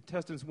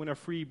 contestants win a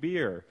free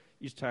beer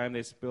each time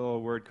they spell a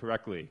word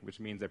correctly, which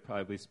means they're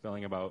probably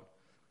spelling about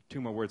 2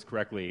 more words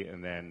correctly,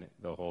 and then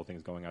the whole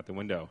thing's going out the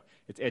window.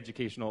 It's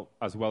educational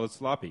as well as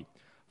sloppy.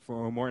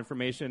 For more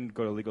information,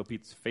 go to Legal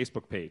Pete's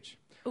Facebook page.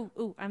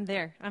 Ooh, I'm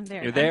there.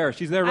 You're there.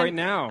 She's there right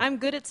now. I'm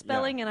good at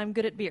spelling, and I'm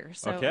good at beer.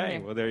 So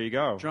okay, well, there you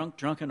go.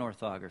 Drunken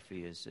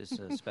orthography is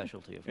a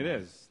specialty of mine.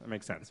 It is. That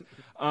makes sense.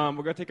 We're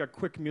going to take a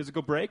quick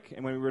musical break,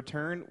 and when we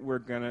return, we're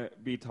going to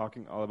be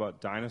talking all about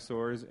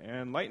dinosaurs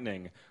and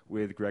lightning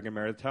with Greg and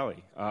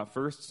Maritelli.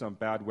 First, some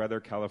bad weather,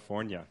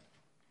 California.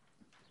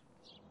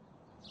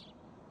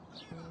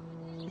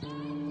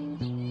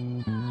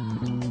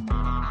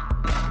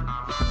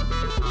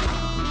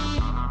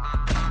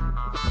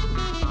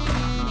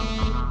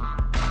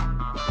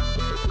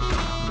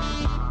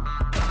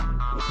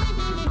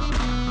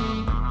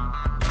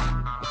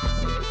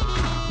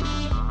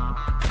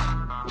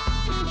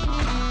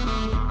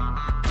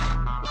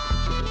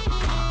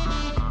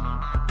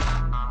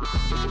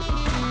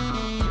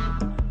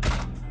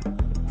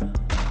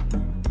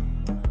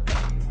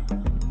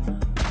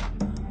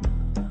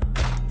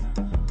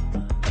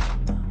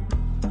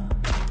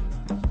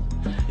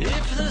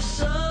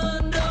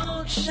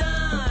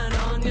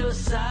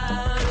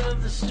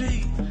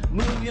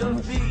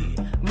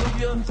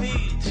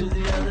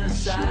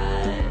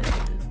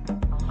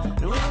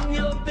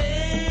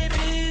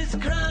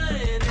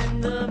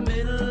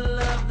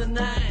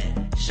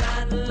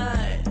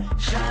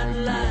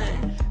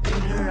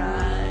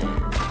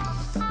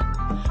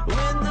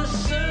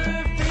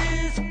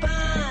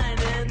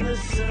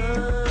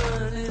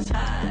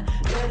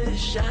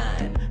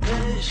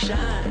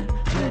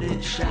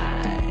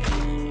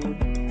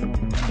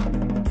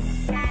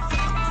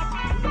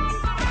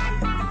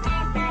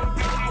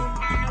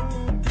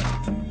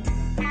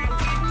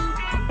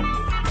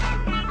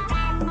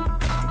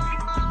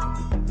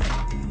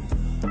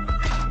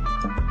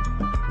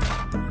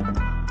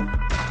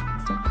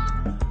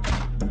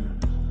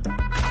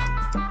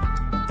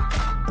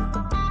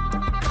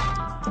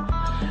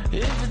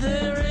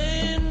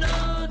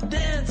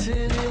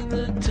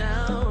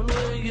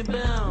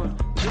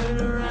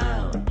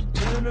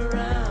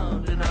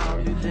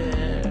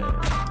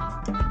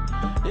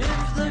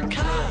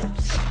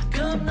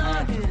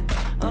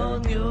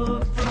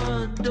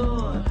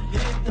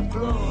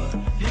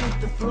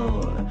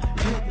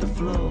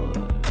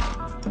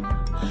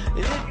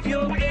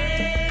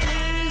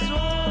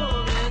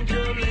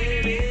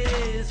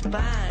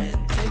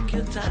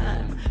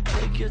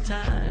 your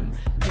time,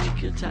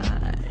 take your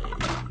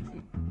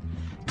time.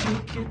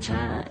 Take your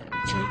time,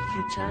 take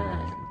your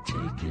time,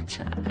 take your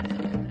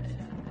time.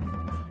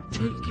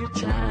 Take your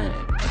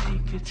time,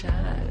 take your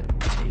time,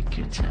 take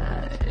your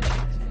time.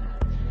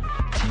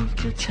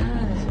 Take your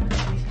time,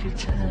 take your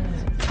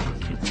time,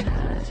 take your time.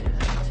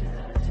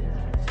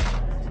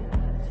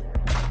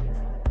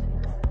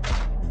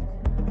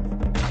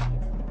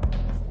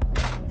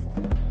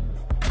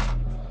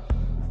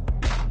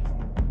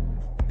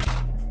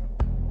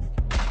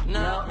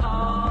 Now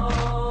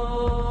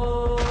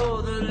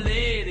all the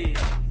ladies,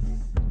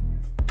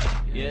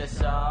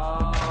 yes,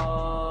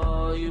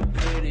 all you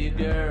pretty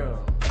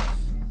girls,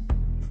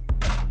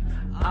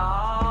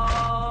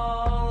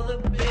 all the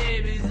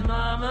babies'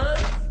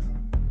 mamas,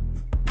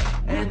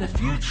 and the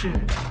future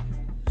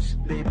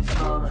babies'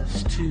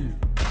 mamas too.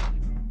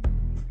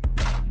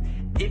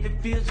 If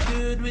it feels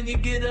good when you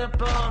get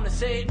up on and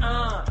say,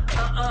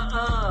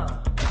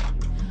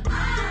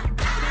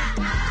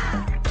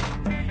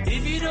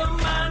 If you don't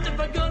mind if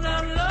I go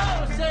down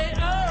low, say,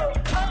 oh.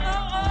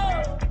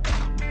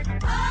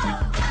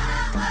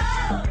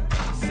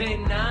 Say,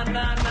 na,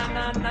 na, na,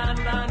 na, na,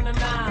 na, na,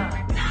 na.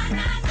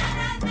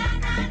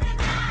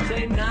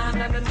 Say, na,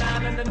 na, na, na,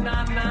 na, na,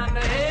 na, na,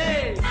 na,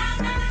 hey.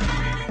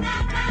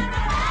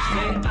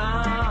 Say,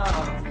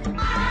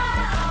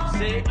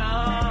 say,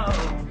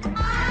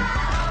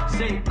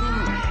 say,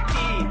 ooh,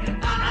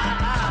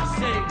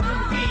 say,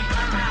 ooh,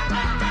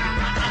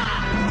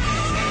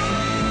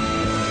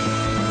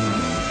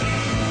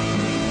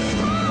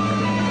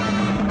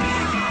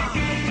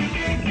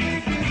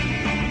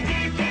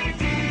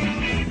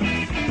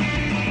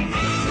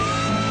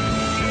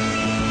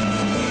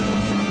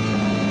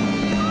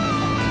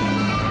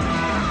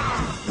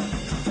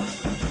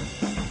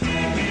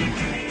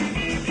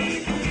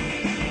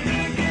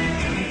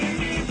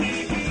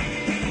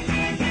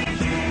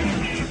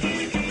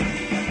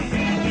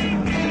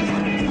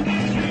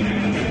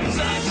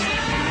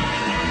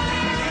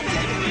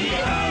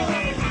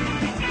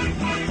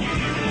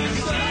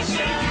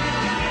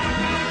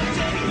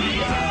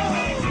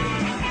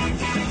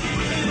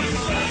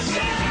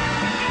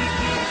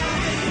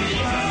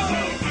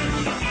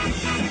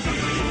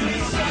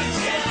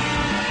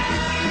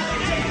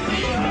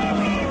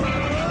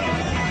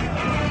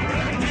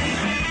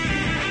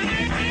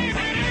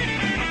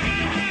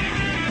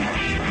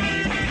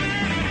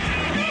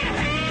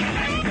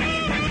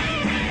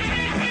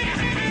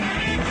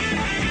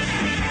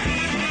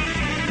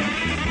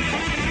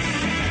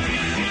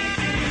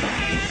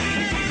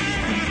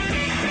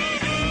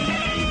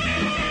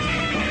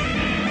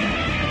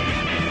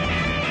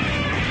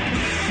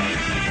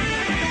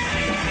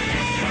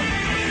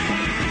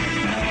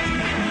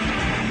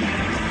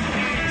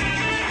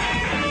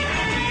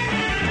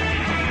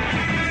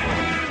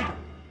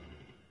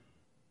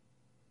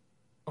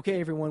 Okay,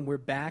 everyone, we're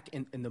back,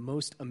 and the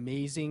most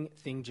amazing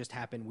thing just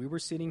happened. We were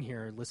sitting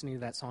here listening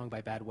to that song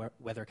by Bad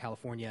Weather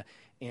California,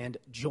 and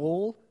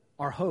Joel,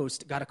 our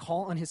host, got a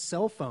call on his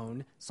cell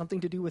phone,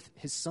 something to do with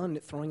his son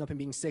throwing up and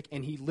being sick,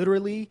 and he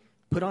literally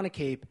put on a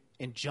cape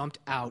and jumped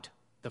out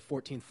the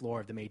 14th floor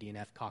of the May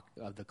DNF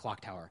of the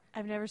clock tower.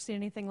 I've never seen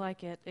anything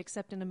like it,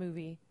 except in a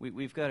movie.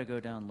 We've got to go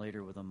down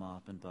later with a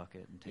mop and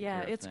bucket and take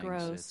care of it's things.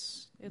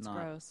 gross. It's not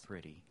gross.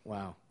 Pretty.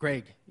 Wow.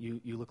 Greg, you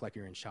look like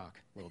you're in shock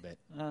a little bit.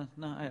 No,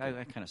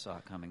 I kind of saw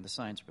it coming. The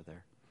signs were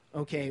there.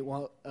 Okay,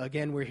 well,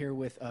 again, we're here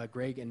with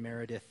Greg and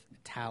Meredith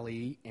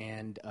Talley,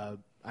 and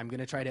I'm going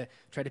to try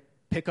to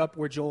pick up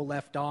where Joel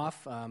left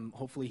off.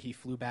 Hopefully he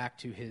flew back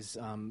to his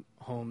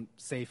home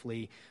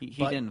safely. He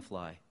didn't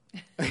fly.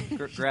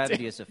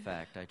 Gravity is a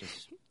fact.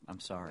 I'm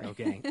sorry.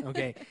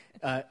 Okay.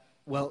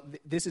 Well,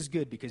 this is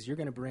good because you're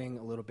going to bring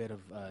a little bit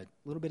of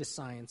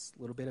science,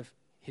 a little bit of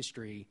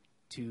history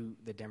to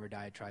the Denver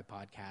Diatribe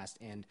podcast,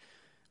 and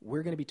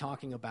we're going to be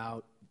talking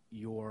about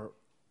your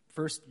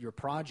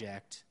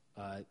project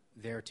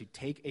there to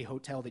take a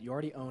hotel that you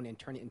already own and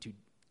turn it into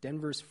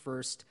Denver's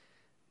first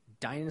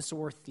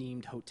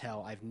dinosaur-themed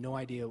hotel. I have no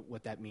idea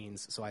what that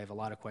means, so I have a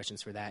lot of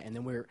questions for that, and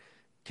then we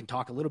can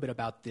talk a little bit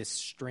about this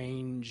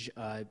strange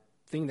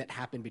thing that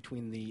happened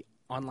between the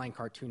online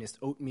cartoonist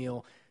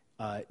Oatmeal,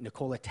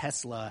 Nikola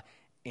Tesla,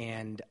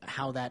 and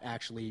how that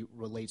actually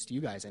relates to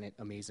you guys, and it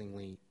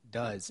amazingly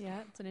does.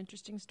 Yeah, it's an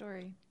interesting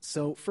story.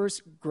 So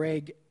first,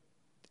 Greg,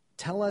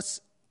 tell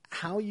us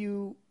how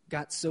you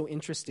got so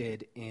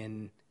interested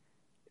in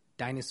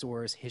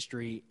dinosaurs,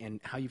 history, and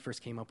how you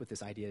first came up with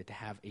this idea to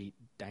have a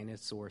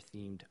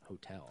dinosaur-themed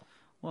hotel.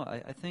 Well,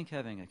 I think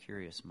having a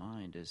curious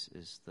mind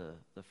is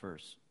the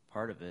first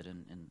part of it,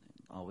 and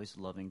always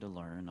loving to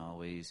learn,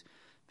 always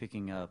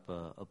picking up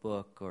a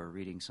book or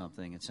reading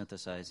something and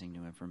synthesizing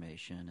new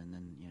information, and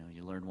then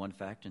you learn one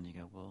fact and you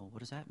go, well, what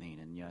does that mean?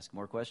 And you ask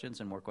more questions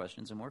and more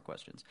questions and more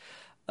questions.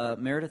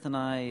 Meredith and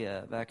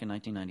I, back in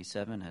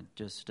 1997, had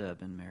just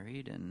been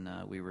married, and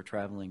we were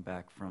traveling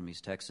back from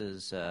East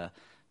Texas to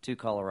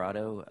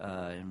Colorado,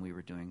 and we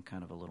were doing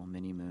kind of a little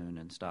mini moon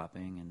and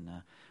stopping, and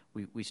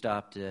we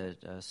stopped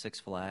at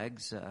Six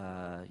Flags,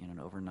 and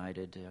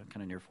overnighted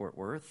kind of near Fort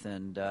Worth,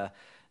 and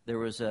there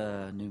was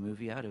a new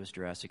movie out. It was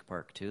Jurassic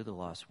Park 2, The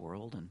Lost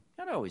World, and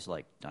I'd always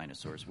liked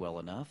dinosaurs well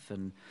enough,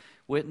 and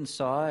went and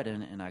saw it,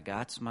 and I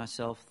got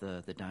myself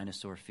the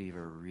dinosaur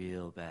fever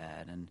real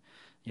bad, and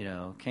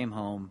came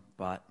home,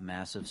 bought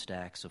massive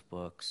stacks of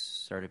books,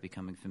 started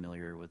becoming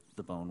familiar with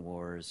the Bone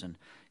Wars and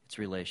its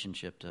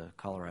relationship to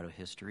Colorado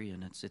history,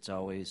 and it's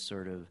always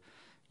sort of,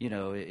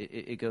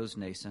 it goes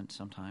nascent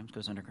sometimes,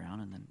 goes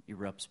underground, and then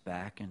erupts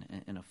back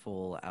in a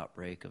full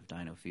outbreak of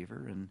dino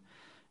fever, and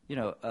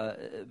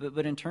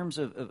but in terms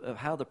of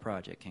how the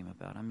project came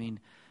about, I mean,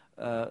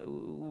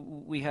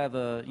 we have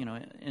a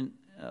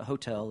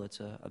hotel that's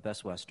a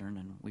Best Western,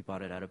 and we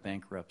bought it out of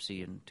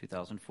bankruptcy in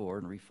 2004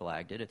 and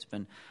reflagged it. It's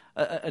been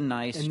a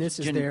nice... And this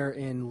is there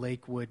in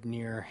Lakewood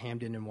near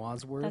Hamden and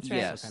Wadsworth? That's right.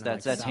 Yes, So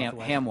that's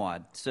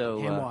Hamwad. So,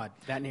 Hamwad,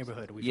 that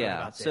neighborhood. We've heard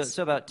about this.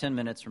 So about 10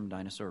 minutes from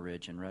Dinosaur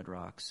Ridge and Red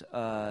Rocks.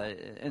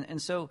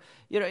 And so,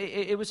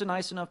 it was a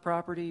nice enough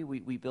property.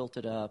 We built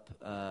it up,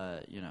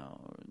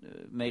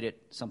 made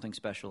it something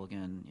special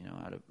again,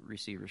 out of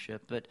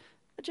receivership. But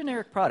a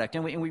generic product,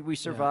 and we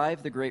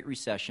survived the Great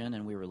Recession,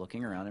 and we were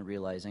looking around and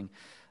realizing,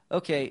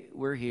 okay,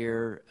 we're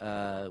here.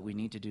 We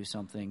need to do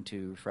something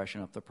to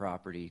freshen up the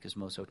property because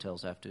most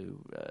hotels have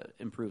to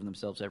improve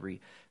themselves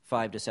every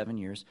 5 to 7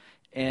 years.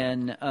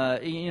 And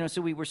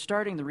so we were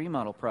starting the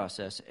remodel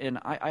process. And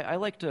I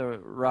like to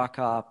rock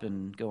hop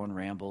and go on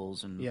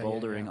rambles and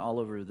bouldering all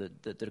over the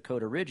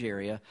Dakota Ridge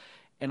area.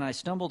 And I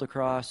stumbled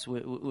across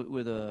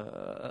with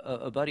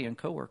a buddy and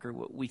coworker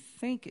what we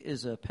think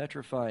is a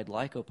petrified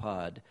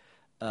lycopod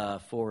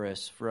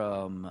forest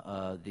from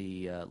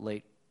the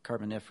late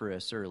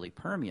Carboniferous, early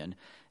Permian.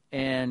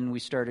 And we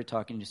started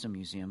talking to some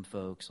museum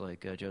folks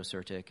like Joe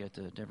Surtick at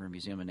the Denver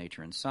Museum of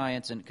Nature and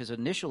Science. And because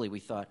initially we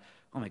thought,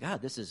 oh, my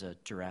God, this is a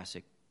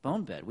Jurassic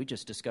bone bed. We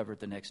just discovered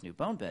the next new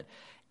bone bed.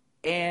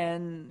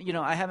 And,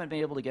 I haven't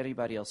been able to get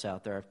anybody else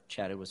out there. I've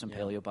chatted with some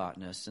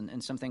paleobotanists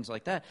and some things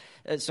like that,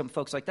 some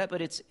folks like that.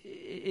 But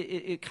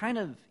it kind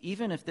of,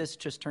 even if this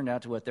just turned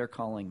out to what they're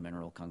calling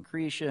mineral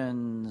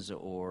concretions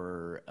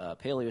or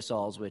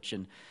paleosols, which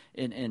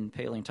in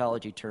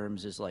paleontology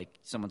terms is like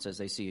someone says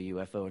they see a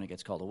UFO and it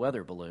gets called a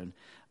weather balloon.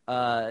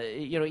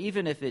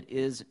 Even if it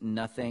is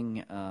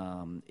nothing,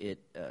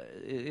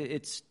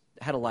 it's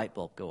had a light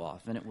bulb go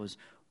off, and it was,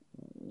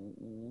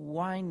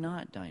 why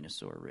not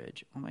Dinosaur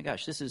Ridge? Oh my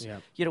gosh, this is,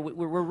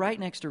 we're right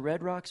next to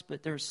Red Rocks,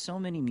 but there's so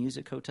many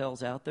music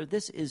hotels out there.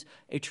 This is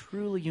a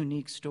truly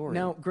unique story.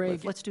 Now,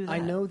 Greg, let's do that. I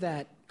know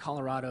that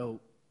Colorado,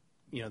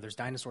 there's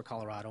Dinosaur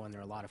Colorado, and there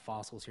are a lot of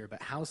fossils here,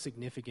 but how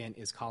significant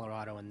is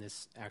Colorado in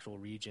this actual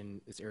region,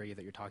 this area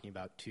that you're talking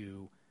about,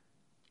 to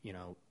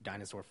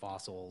dinosaur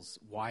fossils?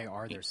 Why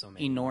are there so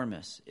many?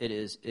 Enormous. It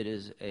is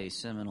a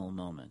seminal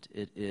moment.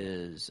 It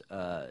is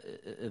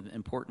an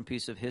important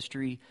piece of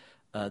history.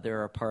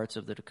 There are parts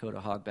of the Dakota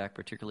Hogback,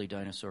 particularly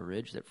Dinosaur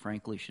Ridge, that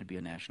frankly should be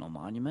a national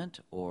monument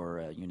or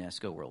a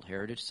UNESCO World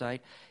Heritage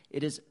Site.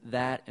 It is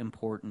that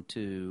important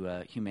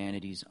to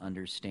humanity's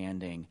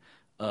understanding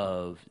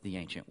of the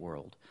ancient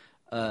world.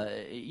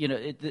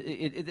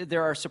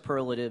 There are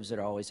superlatives that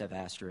always have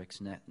asterisks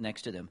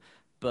next to them.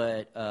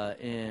 But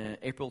in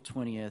April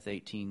 20th,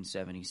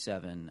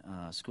 1877,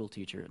 a school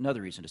teacher,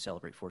 another reason to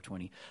celebrate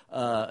 420,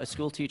 a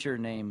school teacher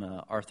named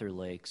Arthur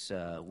Lakes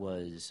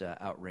was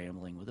out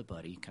rambling with a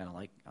buddy, kind of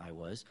like I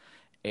was,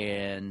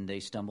 and they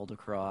stumbled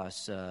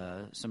across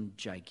some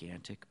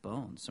gigantic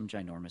bones, some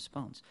ginormous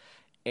bones.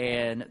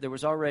 And there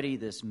was already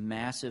this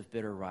massive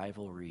bitter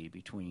rivalry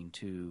between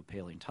two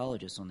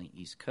paleontologists on the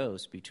East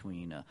Coast,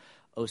 between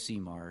O.C.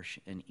 Marsh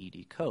and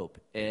E.D.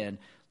 Cope. And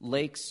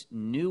Lakes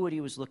knew what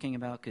he was looking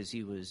about because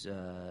he was,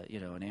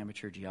 an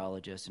amateur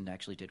geologist and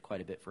actually did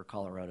quite a bit for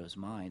Colorado's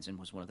mines and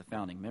was one of the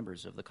founding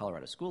members of the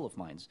Colorado School of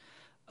Mines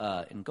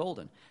in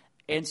Golden.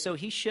 And so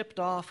he shipped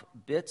off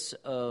bits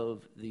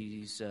of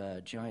these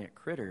giant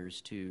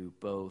critters to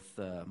both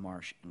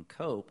Marsh and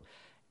Cope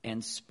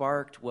and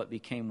sparked what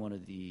became one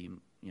of the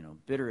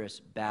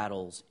bitterest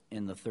battles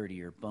in the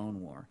 30-year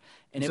Bone War.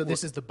 And so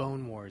this is the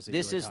Bone Wars.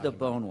 This is the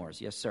Bone Wars,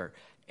 yes, sir.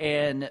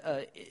 And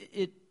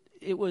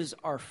it was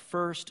our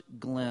first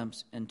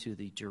glimpse into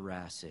the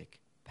Jurassic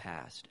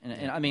past.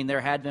 And I mean, there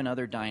had been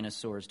other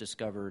dinosaurs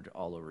discovered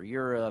all over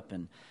Europe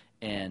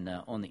and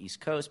on the East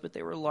Coast, but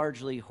they were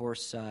largely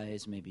horse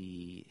size,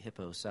 maybe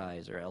hippo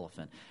size or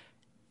elephant.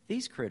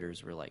 These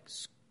critters were like,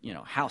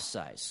 house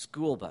size,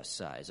 school bus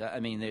size.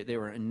 I mean, they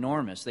were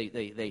enormous.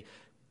 They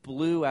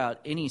blew out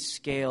any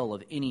scale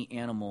of any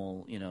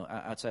animal,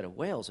 outside of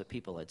whales that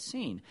people had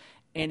seen.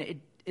 And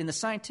in the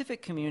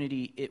scientific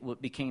community,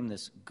 it became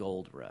this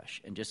gold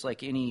rush. And just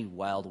like any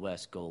Wild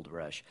West gold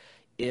rush,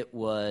 it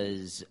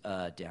was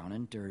down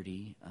and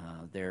dirty.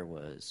 There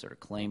was sort of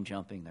claim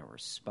jumping. There were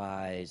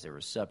spies. There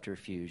was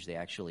subterfuge.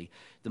 The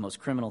most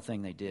criminal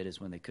thing they did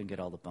is when they couldn't get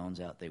all the bones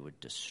out, they would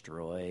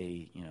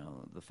destroy,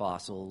 the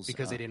fossils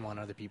because they didn't want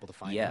other people to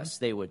find them. Yes,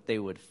 they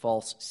would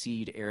false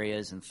seed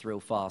areas and throw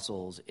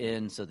fossils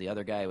in, so the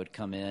other guy would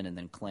come in and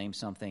then claim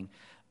something.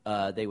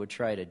 They would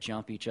try to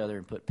jump each other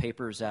and put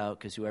papers out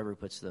because whoever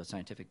puts the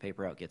scientific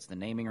paper out gets the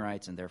naming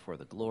rights and therefore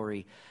the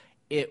glory.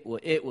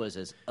 it was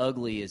as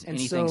ugly as And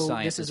anything so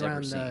science this is has ever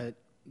around seen.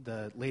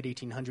 the late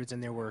 1800s,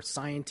 and there were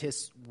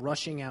scientists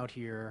rushing out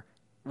here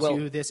Well,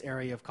 to this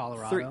area of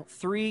Colorado.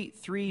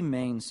 Three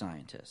main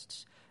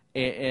scientists.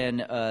 And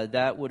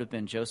that would have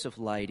been Joseph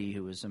Leidy,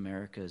 who was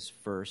America's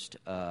first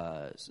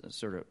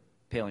sort of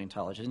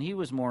paleontologist. And he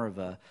was more of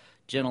a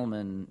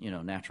gentleman,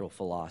 natural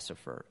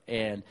philosopher.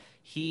 And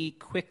he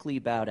quickly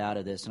bowed out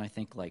of this and I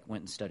think went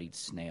and studied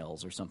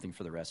snails or something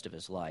for the rest of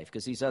his life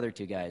because these other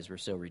two guys were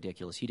so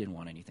ridiculous. He didn't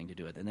want anything to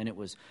do with it. And then it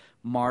was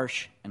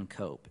Marsh and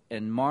Cope.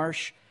 And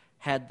Marsh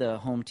had the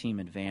home team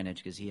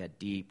advantage because he had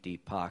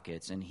deep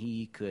pockets and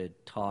he could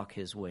talk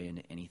his way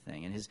into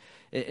anything.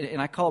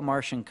 And I call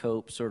Marsh and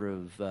Cope sort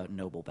of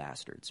noble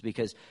bastards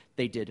because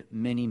they did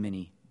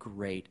many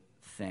great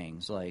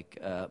things.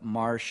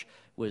 Marsh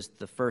was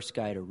the first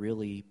guy to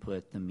really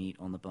put the meat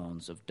on the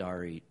bones of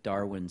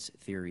Darwin's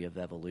theory of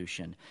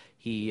evolution.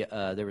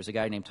 There was a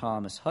guy named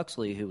Thomas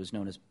Huxley who was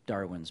known as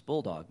Darwin's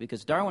bulldog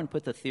because Darwin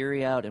put the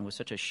theory out and was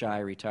such a shy,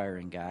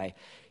 retiring guy.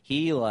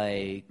 He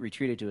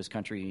retreated to his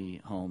country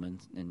home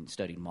and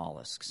studied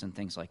mollusks and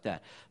things like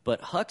that.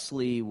 But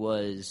Huxley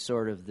was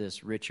sort of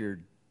this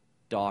Richard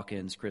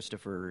Dawkins,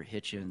 Christopher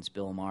Hitchens,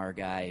 Bill Maher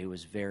guy who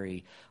was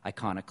very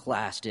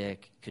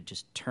iconoclastic, could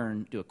just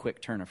do a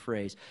quick turn of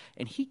phrase.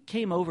 And he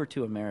came over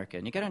to America.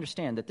 And you got to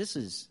understand that this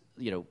is,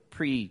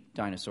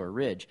 pre-Dinosaur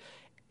Ridge.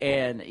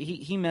 And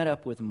he met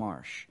up with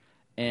Marsh.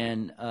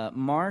 And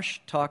Marsh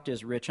talked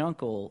his rich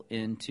uncle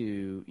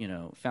into,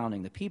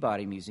 founding the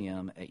Peabody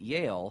Museum at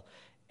Yale.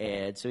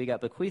 And so he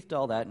got bequeathed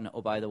all that, and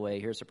oh, by the way,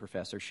 here's a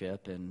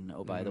professorship, and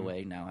oh, by the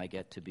way, now I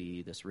get to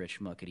be this rich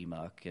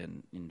muckety-muck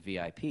and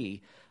VIP,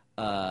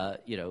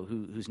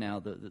 who's now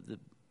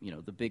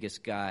the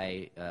biggest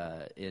guy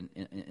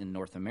in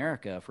North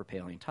America for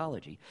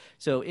paleontology.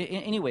 So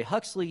anyway,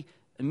 Huxley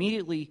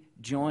immediately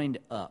joined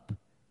up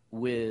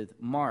with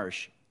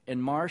Marsh,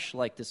 and Marsh,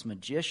 like this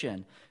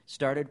magician,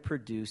 started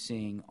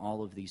producing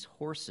all of these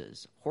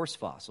horse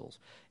fossils,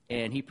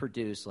 and he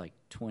produced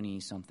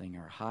 20-something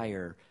or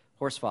higher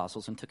horse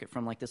fossils and took it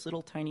from this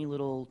tiny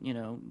little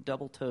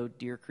double-toed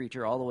deer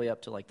creature all the way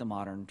up to the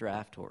modern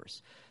draft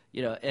horse,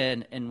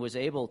 and was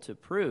able to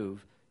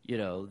prove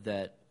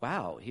that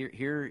wow,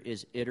 here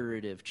is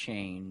iterative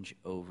change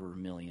over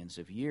millions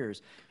of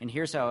years, and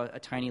here's how a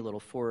tiny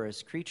little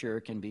forest creature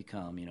can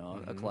become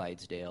a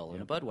Clydesdale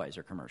and a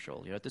Budweiser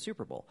commercial at the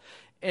Super Bowl,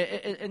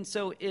 and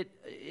so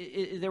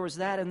there was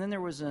that, and then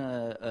there was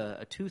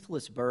a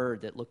toothless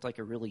bird that looked like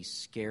a really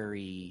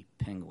scary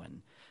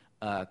penguin.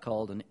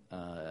 Called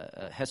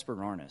a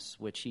Hesperornis,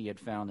 which he had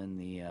found in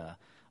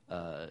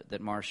that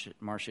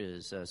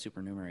Marsh's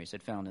supernumeraries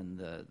had found in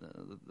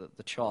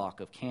the chalk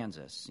of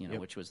Kansas,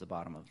 which was the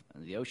bottom of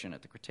the ocean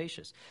at the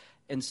Cretaceous.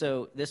 And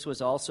so this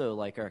was also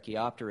like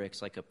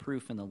Archaeopteryx, like a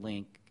proof in the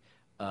link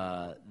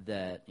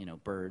that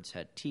birds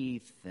had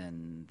teeth,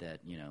 and that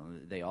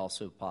they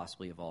also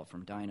possibly evolved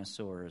from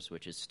dinosaurs,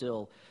 which is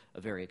still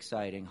a very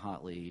exciting,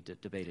 hotly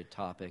debated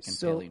topic in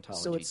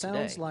paleontology So it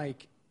sounds today.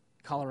 like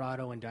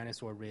Colorado and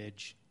Dinosaur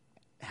Ridge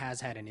has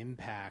had an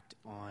impact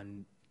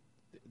on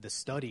the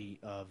study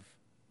of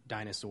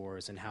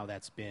dinosaurs and how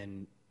that's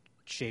been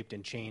shaped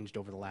and changed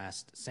over the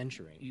last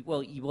century.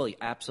 Well,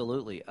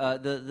 absolutely.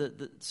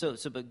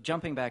 But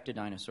jumping back to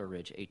Dinosaur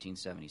Ridge,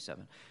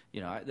 1877,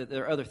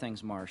 there are other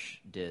things Marsh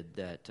did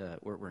that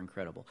were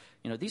incredible.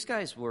 These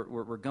guys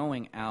were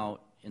going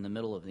out in the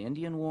middle of the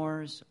Indian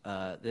Wars.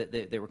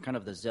 They were kind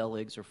of the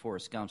Zelligs or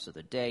Forrest Gumps of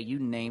the day. You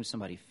name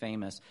somebody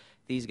famous,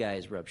 these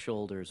guys rubbed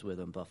shoulders with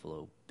them.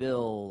 Buffalo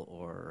Bill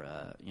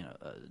or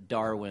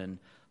Darwin,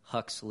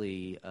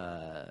 Huxley,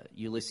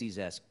 Ulysses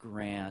S.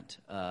 Grant,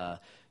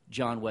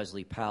 John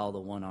Wesley Powell, the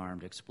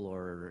one-armed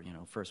explorer,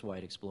 first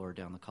white explorer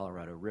down the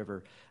Colorado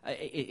River.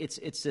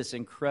 It's this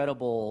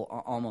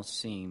incredible, almost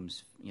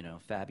seems,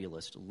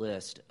 fabulous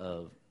list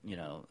of,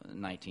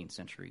 19th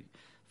century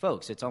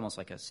folks. It's almost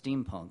like a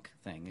steampunk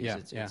thing.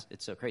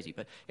 It's so crazy.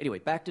 But anyway,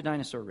 back to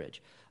Dinosaur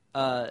Ridge.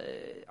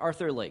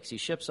 Arthur Lakes, he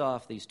ships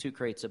off these 2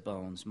 crates of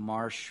bones.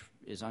 Marsh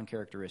is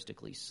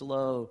uncharacteristically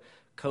slow.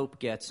 Cope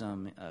gets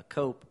them.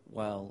 Cope,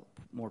 while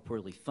more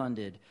poorly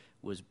funded,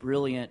 was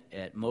brilliant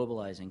at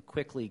mobilizing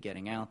quickly,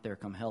 getting out there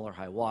come hell or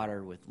high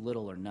water with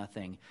little or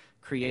nothing,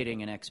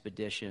 creating an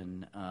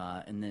expedition,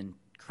 and then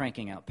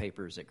cranking out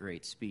papers at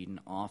great speed and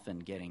often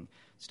getting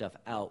stuff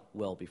out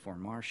well before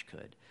Marsh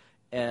could.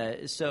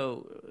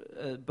 So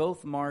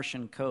both Marsh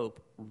and Cope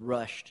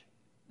rushed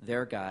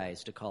their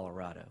guys to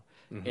Colorado.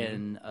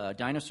 And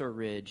Dinosaur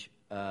Ridge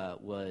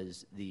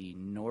was the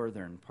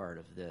northern part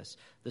of this.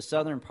 The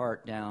southern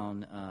part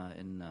down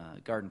in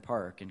Garden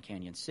Park in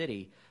Canyon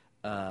City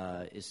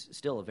is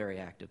still a very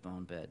active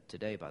bone bed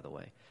today, by the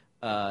way.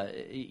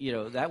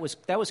 That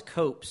was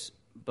Cope's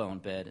bone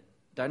bed.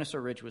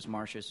 Dinosaur Ridge was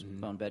Marsh's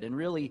bone bed. And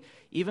really,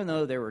 even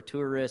though there were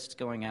tourists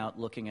going out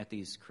looking at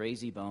these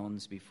crazy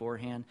bones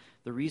beforehand,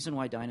 the reason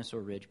why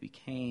Dinosaur Ridge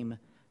became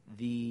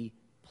the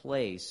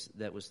place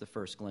that was the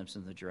first glimpse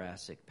in the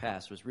Jurassic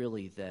past was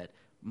really that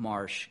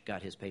Marsh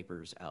got his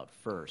papers out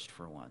first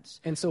for once.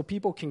 And so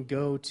people can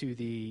go to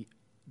the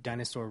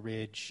Dinosaur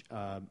Ridge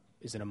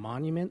is it a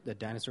monument, the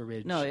Dinosaur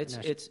Ridge? No, it's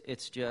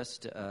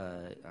just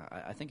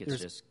I think it's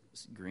just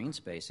green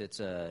space. It's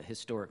a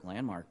historic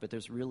landmark, but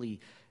there's really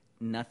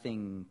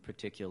nothing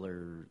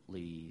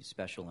particularly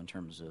special in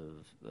terms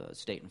of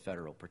state and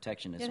federal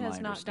protection. It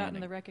has not gotten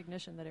the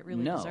recognition that it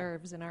really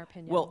deserves, in our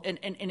opinion. Well, and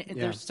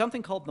there's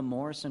something called the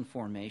Morrison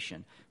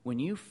Formation. When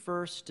you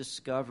first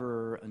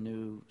discover a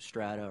new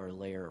strata or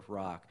layer of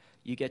rock,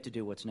 you get to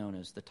do what's known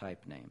as the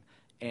type name.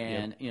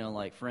 And,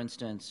 like, for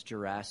instance,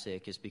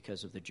 Jurassic is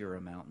because of the Jura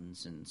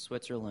Mountains in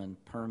Switzerland.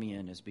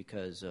 Permian is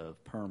because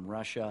of Perm,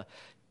 Russia.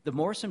 The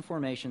Morrison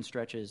Formation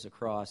stretches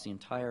across the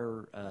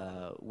entire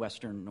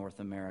western North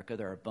America.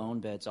 There are bone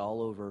beds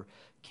all over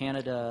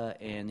Canada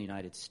and the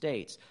United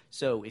States.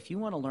 So if you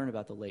want to learn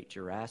about the late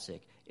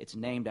Jurassic, it's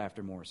named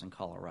after Morrison,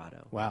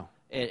 Colorado. Wow.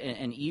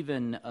 And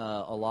even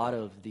a lot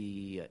of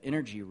the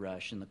energy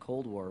rush in the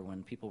Cold War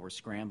when people were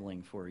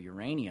scrambling for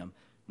uranium,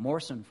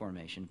 Morrison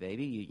Formation,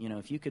 baby.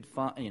 If you could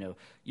find,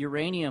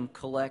 uranium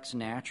collects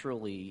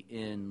naturally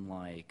in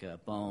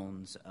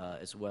bones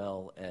as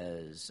well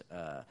as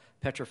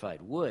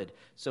petrified wood.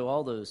 So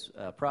all those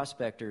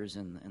prospectors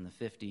in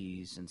the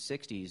 50s and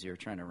 60s who were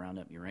trying to round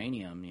up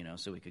uranium,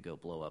 so we could go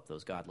blow up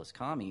those godless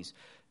commies,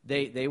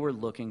 they were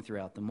looking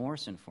throughout the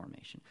Morrison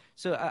Formation.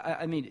 So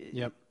I mean,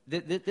 yep.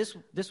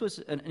 This was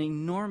an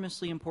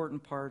enormously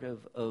important part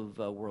of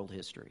world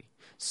history.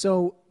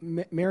 So,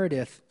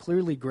 Meredith,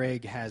 clearly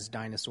Greg has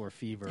dinosaur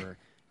fever.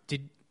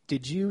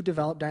 Did you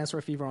develop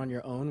dinosaur fever on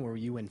your own? Were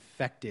you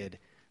infected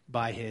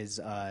by his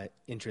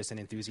interest and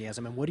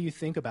enthusiasm? And what do you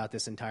think about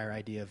this entire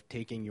idea of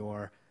taking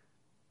your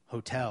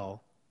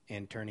hotel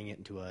and turning it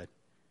into a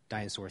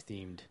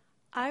dinosaur-themed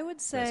I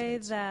would say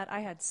residence? that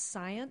I had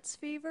science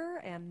fever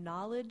and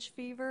knowledge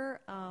fever.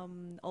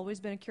 Always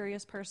been a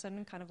curious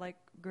person, kind of like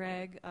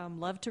Greg.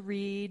 Loved to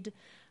read.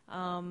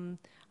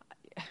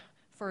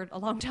 For a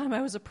long time,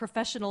 I was a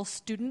professional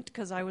student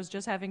because I was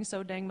just having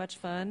so dang much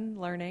fun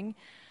learning.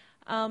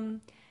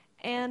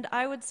 And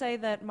I would say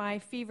that my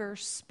fever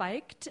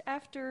spiked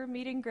after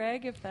meeting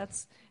Greg, if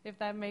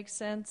that makes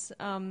sense.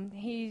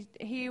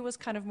 He was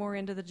kind of more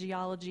into the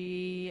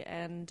geology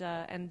and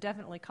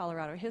definitely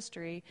Colorado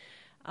history.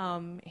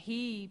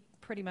 He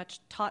pretty much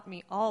taught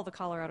me all the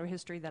Colorado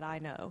history that I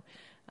know.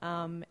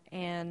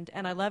 And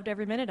I loved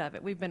every minute of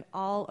it. We've been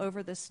all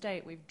over the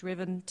state. We've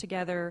driven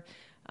together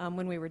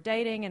when we were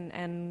dating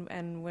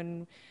and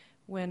when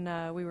we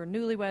were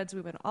newlyweds.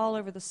 We went all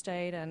over the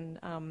state, and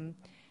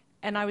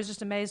I was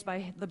just amazed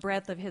by the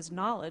breadth of his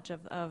knowledge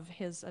of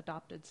his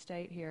adopted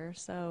state here.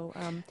 So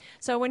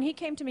when he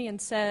came to me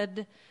and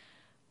said,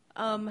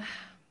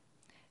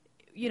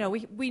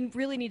 we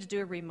really need to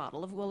do a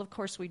remodel. Well, of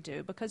course we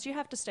do, because you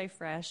have to stay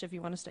fresh if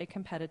you want to stay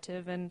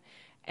competitive, and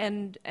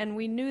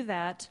we knew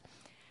that.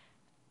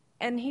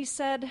 And he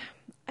said,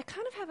 I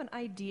kind of have an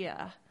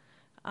idea.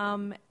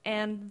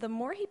 And the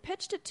more he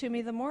pitched it to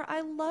me, the more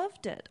I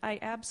loved it. I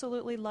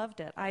absolutely loved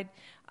it.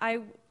 I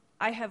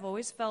have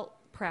always felt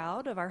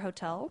proud of our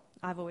hotel.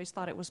 I've always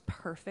thought it was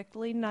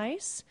perfectly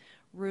nice.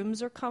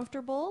 Rooms are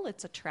comfortable.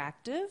 It's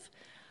attractive.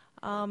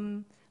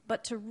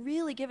 But to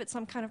really give it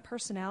some kind of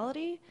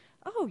personality,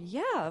 oh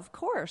yeah, of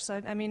course.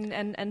 I mean,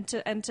 and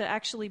to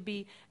actually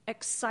be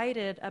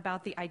excited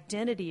about the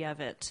identity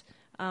of it.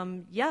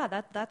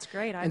 That's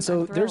great. I'm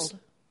thrilled.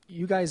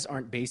 You guys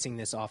aren't basing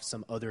this off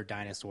some other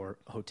dinosaur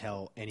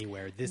hotel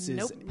anywhere. This is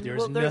Nope.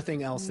 there's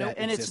nothing else that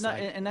and exists it's not,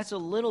 like. and that's a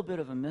little bit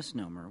of a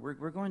misnomer.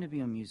 We're going to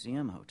be a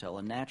museum hotel,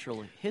 a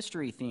natural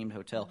history themed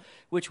hotel,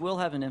 which will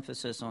have an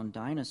emphasis on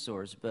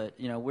dinosaurs. But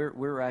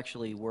we're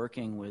actually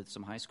working with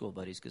some high school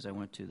buddies, because I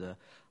went to the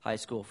high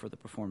school for the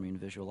performing and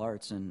visual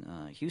arts in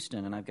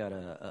Houston, and I've got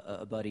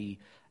a buddy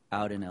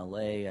out in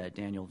L.A.,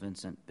 Daniel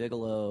Vincent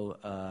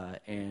Bigelow,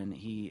 and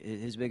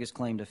his biggest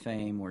claim to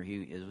fame,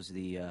 was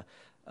the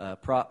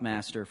prop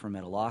master for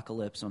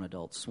Metalocalypse on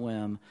Adult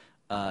Swim.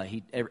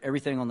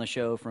 Everything on the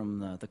show,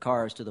 from the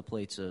cars to the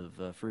plates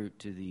of fruit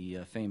to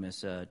the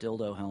famous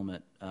dildo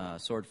helmet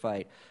sword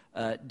fight.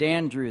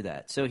 Dan drew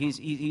that, so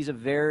he's a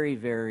very,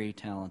 very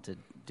talented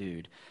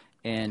dude.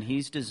 And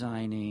he's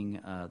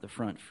designing the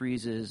front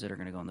friezes that are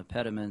going to go on the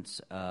pediments.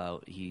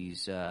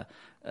 He's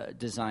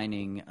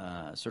designing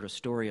sort of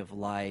story of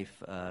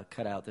life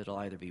cutout that'll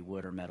either be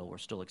wood or metal. We're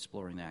still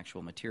exploring the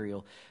actual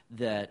material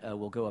that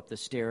will go up the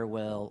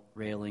stairwell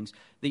railings.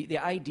 The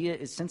idea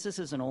is, since this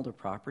is an older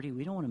property,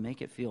 we don't want to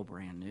make it feel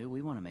brand new.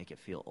 We want to make it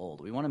feel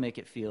old. We want to make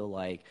it feel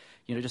like,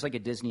 just like a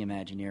Disney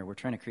Imagineer. We're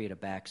trying to create a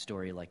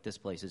backstory, like this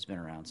place has been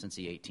around since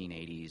the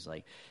 1880s.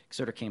 Like,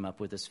 sort of came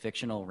up with this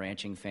fictional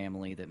ranching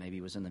family that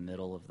maybe was in the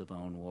middle of the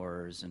Bone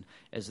Wars, and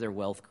as their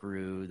wealth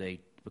grew, they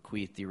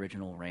bequeathed the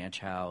original ranch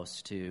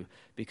house to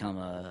become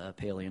a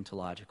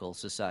paleontological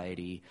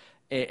society.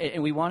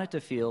 And we want it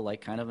to feel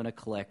like kind of an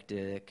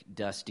eclectic,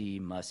 dusty,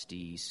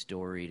 musty,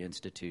 storied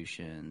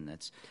institution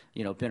that's,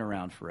 been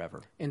around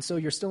forever. And so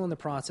you're still in the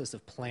process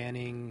of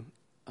planning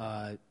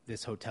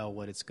this hotel,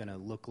 what it's going to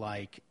look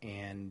like,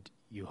 and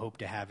you hope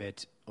to have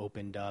it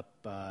opened up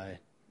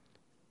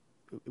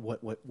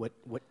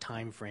what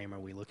time frame are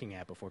we looking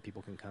at before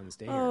people can come and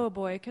stay Oh here?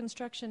 boy,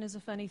 construction is a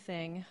funny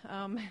thing.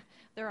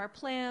 There are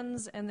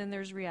plans, and then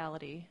there's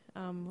reality.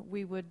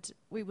 We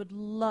would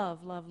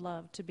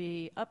love to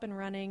be up and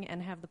running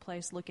and have the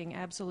place looking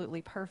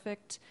absolutely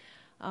perfect.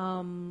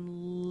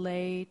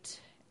 Late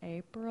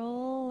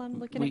April. I'm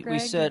looking at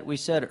Greg. We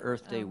said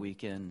Earth Day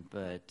weekend,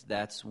 but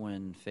that's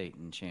when Fate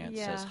and Chance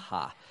says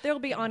ha. There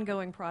will be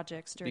ongoing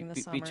projects during the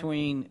summer.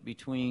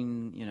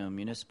 Between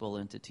municipal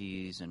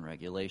entities and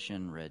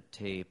regulation, red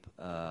tape,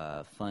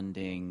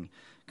 funding,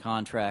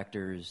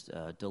 contractors,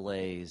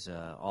 delays,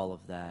 all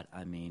of that.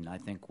 I mean, I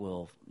think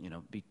we'll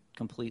be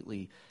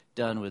completely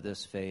done with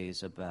this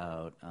phase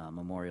about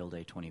Memorial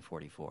Day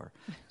 2044.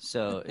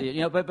 So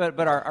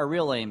but our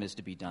real aim is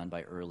to be done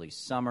by early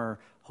summer,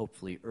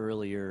 hopefully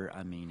earlier.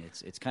 I mean,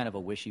 it's kind of a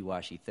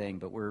wishy-washy thing,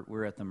 but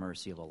we're at the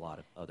mercy of a lot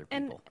of other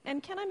people.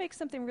 And can I make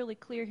something really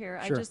clear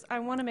here? Sure. I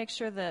want to make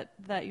sure that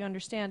you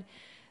understand.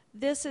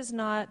 This is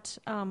not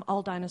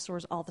all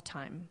dinosaurs all the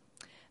time.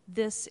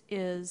 This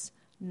is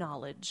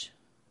knowledge.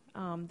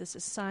 This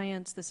is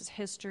science, this is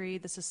history,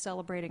 this is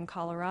celebrating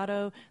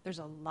Colorado. There's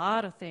a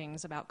lot of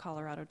things about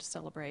Colorado to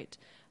celebrate.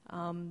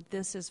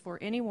 This is for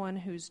anyone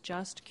who's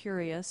just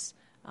curious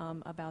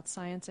about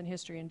science and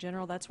history in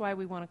general. That's why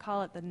we want to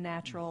call it the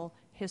Natural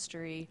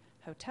History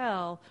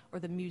Hotel or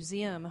the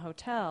Museum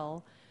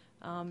Hotel,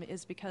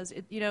 is because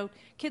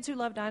kids who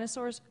love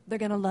dinosaurs, they're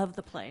going to love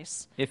the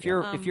place. If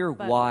you're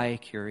why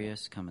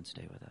curious, come and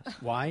stay with us.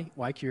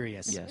 Why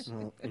curious? Yes.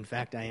 Well, in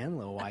fact, I am a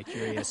little why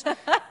curious.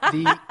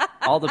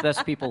 All the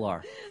best people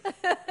are.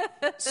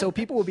 So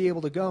people will be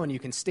able to go, and you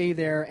can stay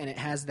there, and it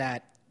has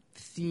that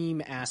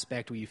theme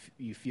aspect where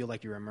you feel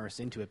like you're immersed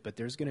into it, but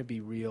there's going to be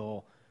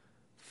real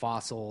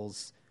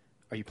fossils.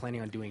 Are you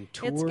planning on doing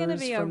tours It's going to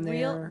be a from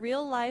there?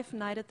 real life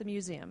night at the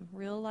museum.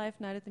 Real life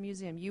night at the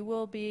museum. You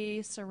will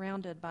be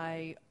surrounded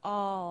by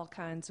all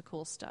kinds of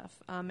cool stuff.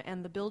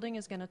 And the building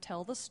is going to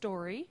tell the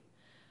story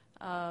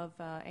of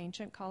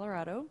ancient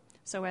Colorado.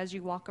 So as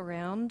you walk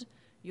around,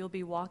 you'll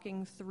be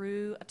walking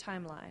through a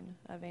timeline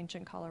of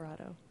ancient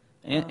Colorado.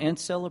 And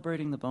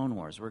celebrating the Bone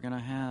Wars. We're going to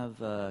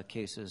have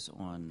cases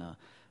on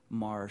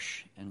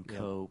Marsh and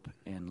Cope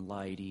and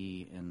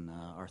Leidy and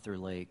Arthur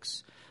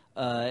Lakes.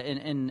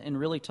 And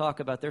really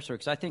talk about their story,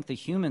 because I think the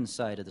human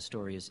side of the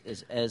story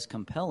is as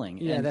compelling.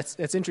 Yeah, and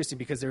that's interesting,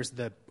 because there's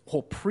the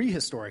whole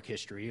prehistoric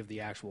history of the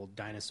actual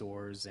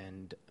dinosaurs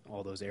and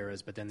all those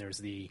eras, but then there's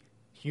the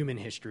human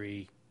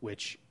history,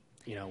 which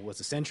was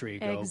a century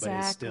ago,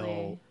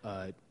 Exactly.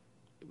 but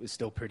it was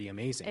still pretty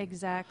amazing.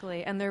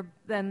 Exactly, and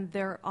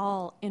they're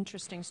all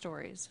interesting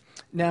stories.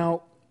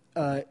 Now,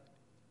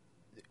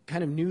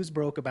 kind of news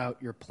broke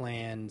about your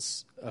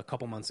plans a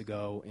couple months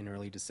ago in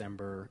early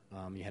December.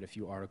 You had a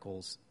few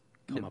articles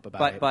come up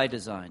about it. By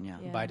design, yeah.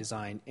 By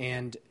design.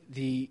 And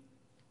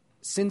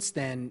since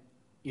then,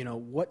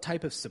 what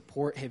type of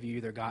support have you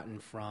either gotten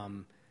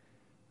from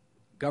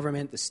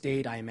government, the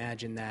state? I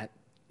imagine that,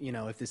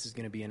 if this is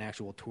going to be an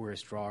actual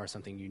tourist draw or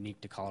something unique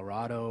to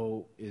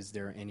Colorado, is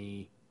there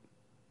any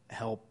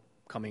help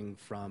coming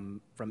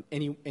from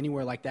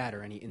anywhere like that,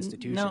 or any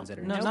institutions that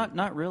are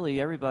not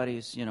really.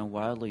 Everybody's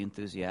wildly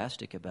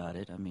enthusiastic about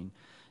it. I mean,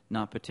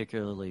 not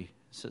particularly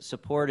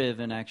supportive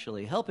and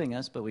actually helping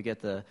us, but we get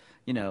the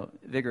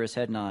vigorous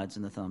head nods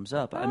and the thumbs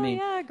up.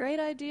 Yeah, great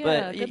idea.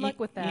 But Good luck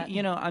with that.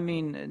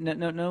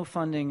 No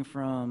funding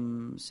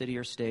from city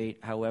or state.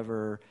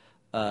 However,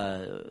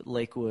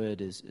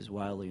 Lakewood is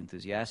wildly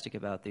enthusiastic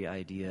about the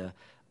idea.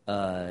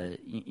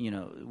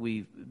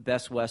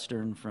 Best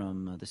Western,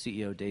 from the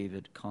CEO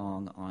David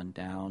Kong on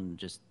down,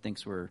 just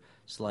thinks we're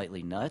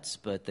slightly nuts,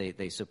 but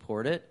they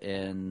support it,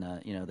 and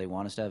they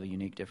want us to have a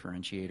unique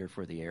differentiator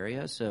for the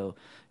area. So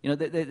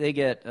they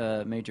get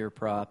major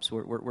props.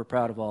 We're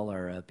proud of all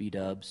our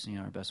B-dubs,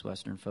 our Best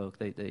Western folk.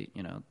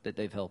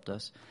 They've helped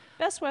us.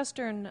 Best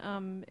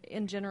Western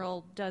in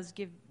general does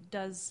give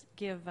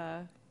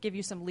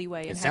you some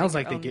leeway. It sounds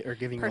like they are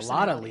giving you a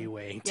lot of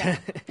leeway. Yeah.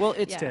 Well,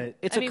 it's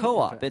a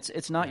co-op.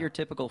 It's not your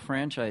typical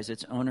franchise.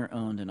 It's owner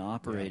owned and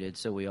operated.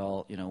 So we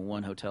all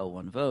one hotel,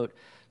 one vote.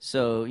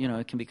 So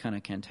it can be kind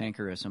of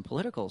cantankerous and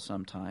political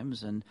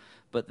sometimes.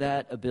 But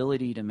that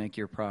ability to make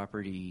your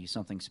property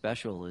something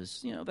special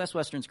is Best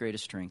Western's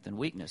greatest strength and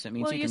weakness. It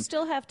means you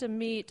still have to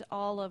meet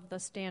all of the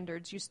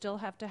standards. You still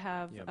have to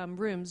have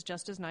rooms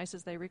just as nice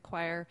as they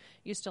require.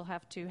 You still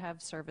have to have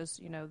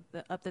service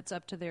that's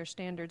up to their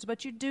standards.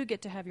 But you do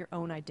get to have your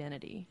own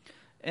identity.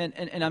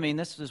 And I mean,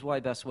 this is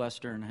why Best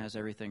Western has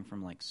everything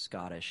from like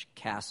Scottish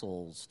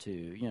castles to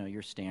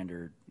your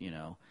standard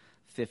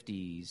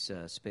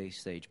 50s space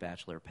stage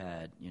bachelor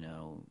pad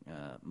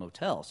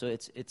motel. So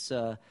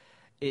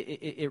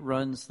it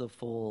runs the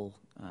full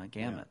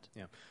gamut.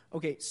 Yeah.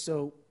 Okay.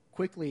 So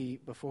quickly,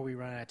 before we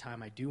run out of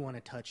time, I do want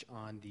to touch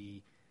on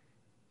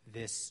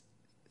this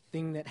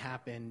thing that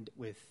happened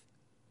with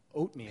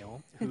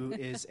Oatmeal, who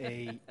is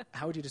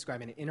how would you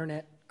describe an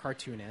internet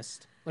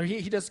cartoonist? Or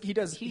he does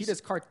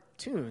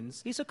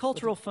cartoons. He's a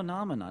cultural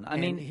phenomenon. I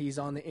mean, he's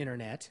on the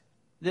internet,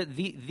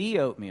 The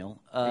Oatmeal,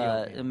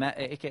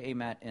 a.k.a.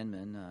 Matt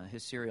Inman,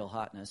 his serial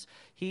hotness.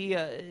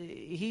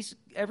 He's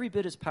every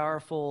bit as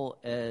powerful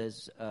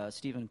as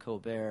Stephen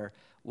Colbert,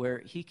 where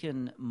he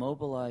can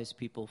mobilize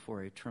people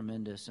for a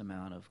tremendous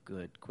amount of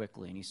good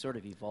quickly. And he sort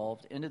of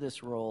evolved into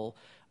this role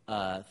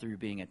through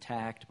being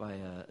attacked by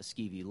a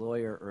skeevy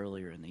lawyer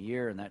earlier in the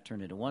year, and that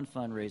turned into one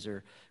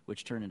fundraiser,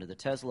 which turned into the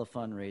Tesla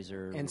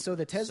fundraiser. And so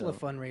the Tesla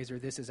fundraiser,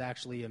 this is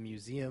actually a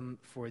museum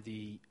for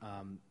the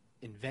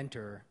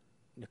inventor,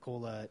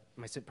 Nikola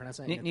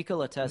Tesla.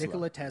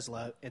 Nikola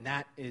Tesla, and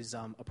that is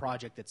a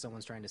project that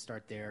someone's trying to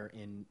start there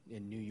in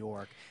New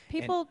York.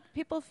 People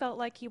felt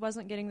like he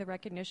wasn't getting the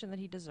recognition that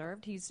he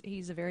deserved.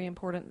 He's a very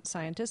important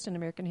scientist in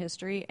American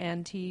history,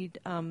 and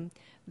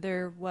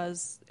there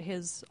was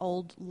his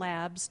old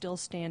lab still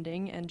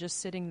standing and just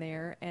sitting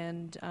there,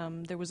 and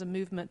there was a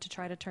movement to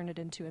try to turn it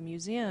into a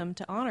museum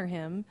to honor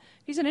him.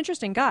 He's an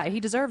interesting guy. He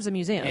deserves a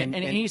museum. And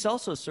he's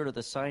also sort of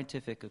the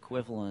scientific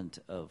equivalent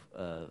of,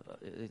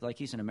 like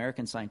he's an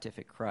American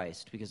scientific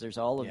Christ, because there's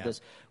all of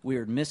this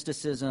weird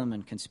mysticism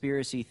and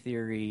conspiracy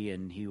theory,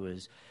 and he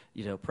was,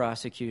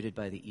 prosecuted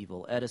by the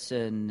evil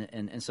Edison,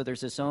 and so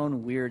there's this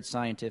own weird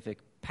scientific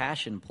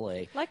passion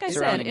play. Like I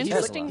said,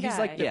 interesting guy. He's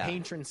like the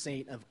patron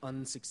saint of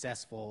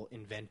unsuccessful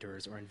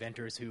inventors, or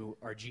inventors who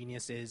are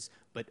geniuses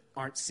but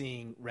aren't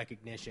seeing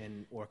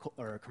recognition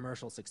or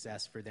commercial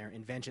success for their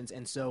inventions.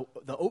 And so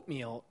the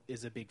Oatmeal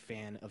is a big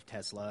fan of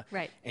Tesla.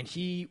 Right. And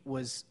he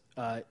was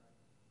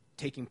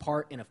taking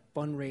part in a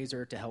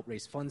fundraiser to help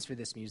raise funds for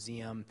this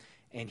museum.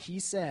 And he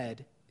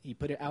said, he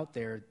put it out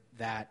there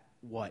that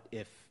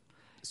if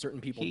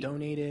certain people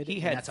donated,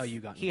 and that's how you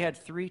got involved. He had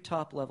 3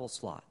 top-level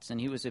slots, and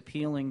he was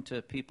appealing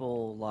to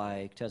people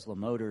like Tesla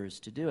Motors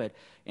to do it.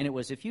 And it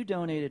was, if you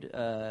donated,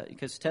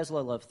 because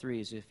Tesla loved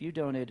threes, if you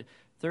donated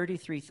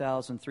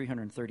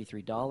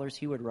 $33,333,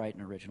 he would write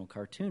an original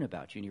cartoon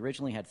about you. And he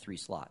originally had 3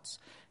 slots.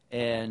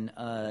 And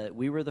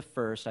we were the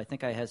first. I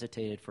think I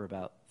hesitated for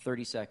about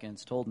 30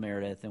 seconds, told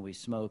Meredith, and we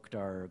smoked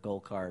our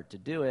gold card to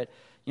do it,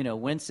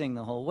 wincing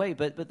the whole way.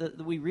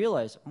 But we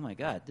realized, oh, my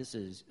God, this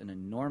is an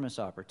enormous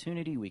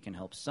opportunity. We can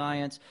help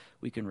science.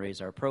 We can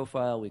raise our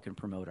profile. We can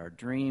promote our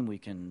dream. We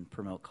can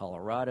promote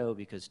Colorado,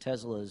 because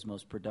Tesla's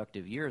most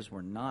productive years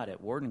were not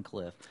at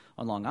Wardenclyffe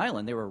on Long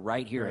Island. They were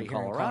right here in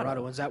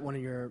Colorado. Was that one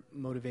of your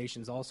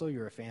motivations also?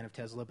 You're a fan of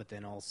Tesla, but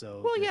then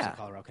also a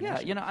Colorado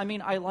connection.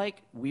 Yeah, I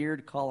like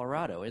weird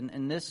Colorado.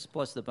 And this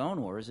plus the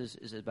Bone Wars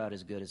is about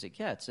as good as it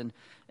gets. And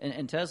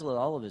Tesla,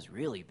 all of his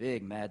really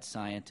big mad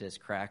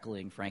scientist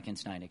crackling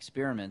Frankenstein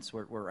experiments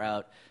were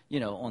out,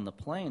 on the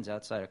plains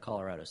outside of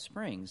Colorado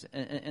Springs.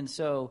 And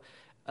so,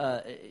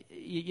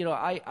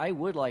 I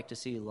would like to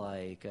see,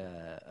 like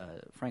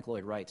Frank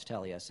Lloyd Wright's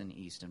Taliesin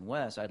East and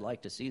West. I'd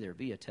like to see there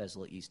be a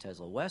Tesla East,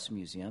 Tesla West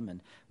museum,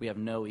 and we have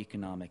no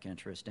economic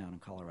interest down in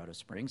Colorado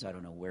Springs. I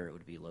don't know where it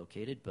would be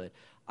located, but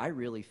I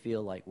really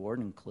feel like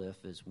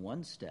Wardenclyffe is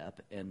one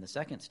step, and the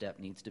second step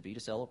needs to be to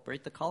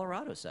celebrate the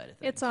Colorado side of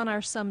things. It's on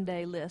our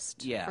someday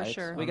list, for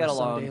sure. We got a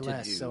long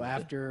to do. So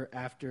after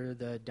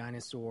the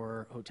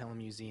Dinosaur Hotel and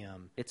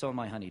Museum, it's on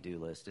my honey-do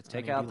list. It's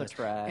take out the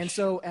trash. And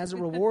so as a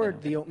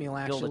reward, the Oatmeal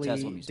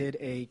actually did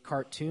a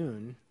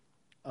cartoon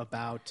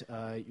about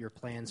your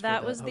plans for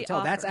the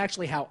hotel. That's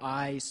actually how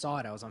I saw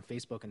it. I was on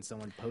Facebook and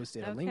someone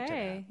posted a link to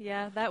that.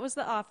 Yeah, that was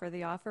the offer.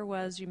 The offer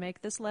was, you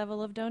make this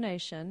level of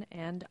donation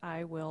and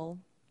I will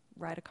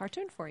write a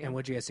cartoon for you. And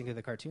what did you guys think of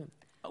the cartoon?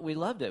 We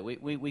loved it.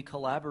 We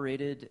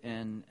collaborated,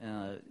 and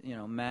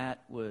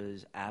Matt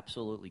was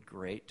absolutely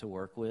great to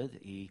work with.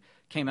 He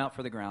came out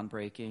for the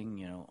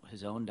groundbreaking,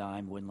 his own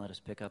dime, wouldn't let us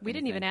pick up. We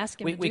didn't even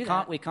ask him to do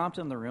that. We comped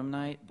him the room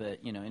night, but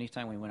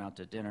anytime we went out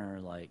to dinner,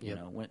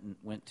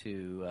 went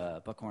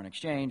to Buckhorn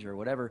Exchange or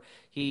whatever,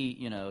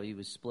 he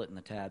was splitting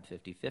the tab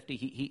 50-50.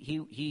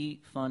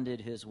 He funded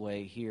his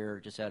way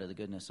here just out of the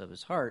goodness of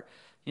his heart,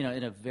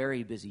 in a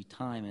very busy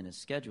time in his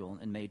schedule,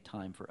 and made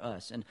time for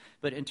us.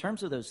 But in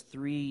terms of those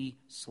 3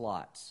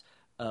 slots,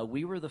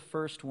 we were the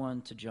first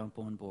one to jump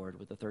on board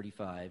with the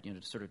 35, to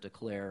sort of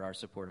declare our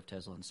support of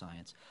Tesla and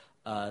science.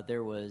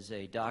 There was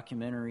a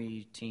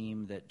documentary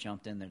team that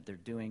jumped in. They're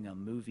doing a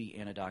movie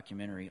and a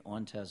documentary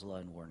on Tesla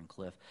and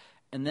Wardenclyffe.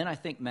 And then I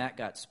think Matt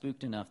got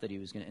spooked enough that he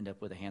was going to end up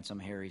with a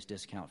Handsome Harry's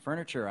discount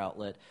furniture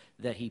outlet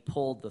that he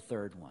pulled the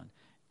 3rd one.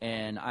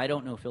 And I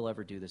don't know if he'll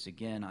ever do this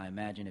again. I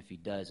imagine if he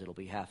does, it'll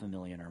be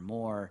 $500,000 or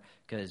more,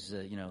 because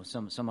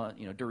some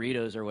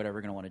Doritos or whatever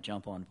are going to want to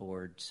jump on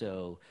board.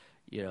 So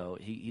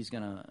he's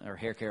going to, or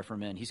Hair Care for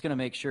Men, he's going to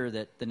make sure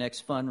that the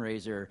next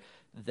fundraiser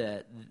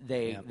that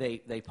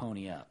they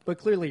pony up. But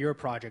clearly, your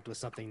project was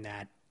something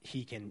that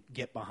he can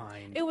get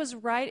behind. It was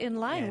right in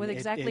line with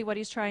exactly what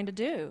he's trying to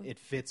do. It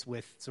fits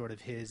with sort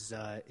of his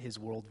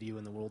worldview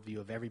and the worldview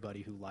of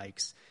everybody who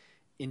likes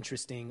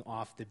interesting,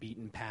 off the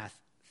beaten path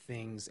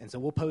things. And so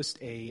we'll post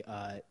a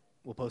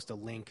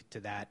link to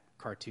that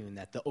cartoon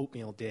that the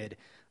Oatmeal did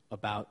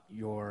about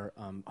your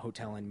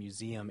hotel and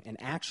museum. And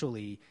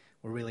actually,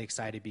 we're really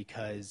excited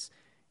because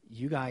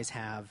you guys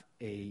have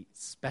a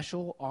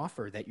special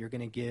offer that you're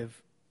going to give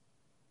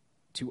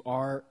to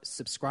our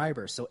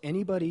subscribers. So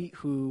anybody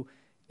who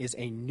is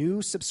a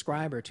new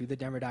subscriber to the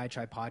Denver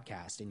Diatribe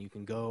podcast, and you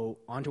can go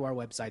onto our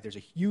website. There's a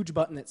huge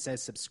button that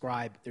says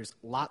subscribe. There's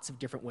lots of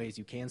different ways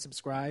you can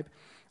subscribe,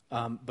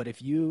 but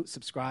if you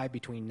subscribe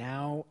between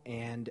now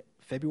and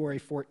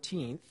February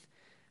 14th,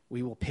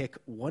 we will pick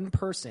one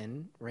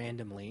person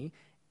randomly,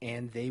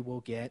 and they will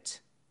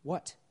get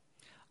what?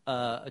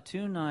 A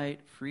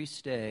 2-night free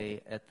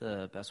stay at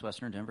the Best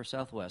Western Denver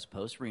Southwest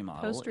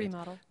post-remodel.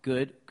 Post-remodel.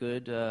 Good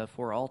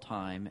for all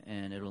time,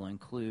 and it'll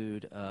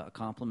include a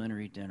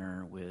complimentary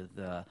dinner with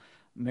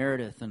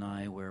Meredith and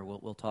I, where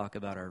we'll talk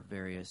about our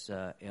various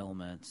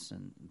ailments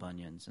and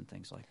bunions and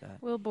things like that.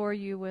 We'll bore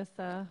you with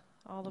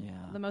all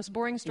the most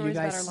boring stories you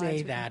about our guys lives.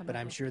 say that, but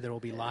I'm sure there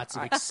will be lots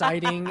of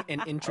exciting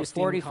and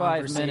interesting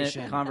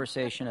 45-minute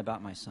conversation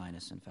about my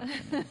sinus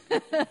infection.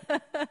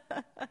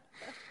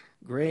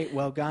 Great.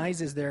 Well, guys,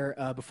 is there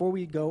before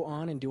we go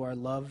on and do our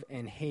love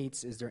and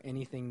hates, is there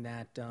anything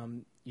that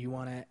you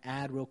want to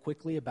add real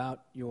quickly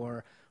about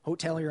your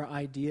hotel or your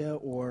idea,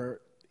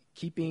 or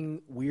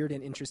keeping weird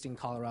and interesting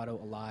Colorado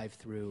alive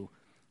through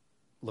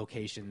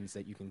locations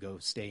that you can go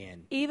stay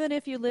in? Even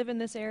if you live in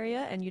this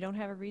area and you don't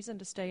have a reason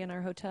to stay in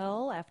our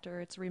hotel after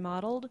it's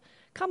remodeled,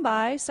 come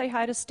by, say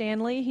hi to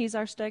Stanley. He's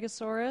our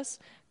Stegosaurus.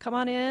 Come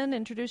on in,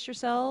 introduce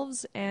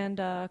yourselves, and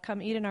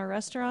come eat in our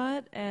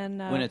restaurant. And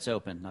when it's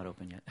open, not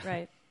open yet.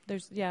 Right.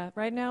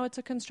 Right now it's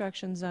a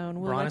construction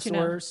zone. We'll let you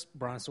know.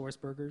 Brontosaurus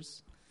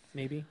burgers,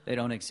 maybe? They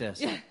don't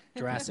exist.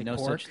 Jurassic no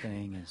Pork? such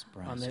thing as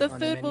Brontosaurus. The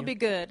food will be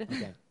good.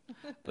 Okay.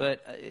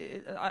 But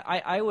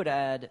I would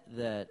add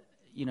that,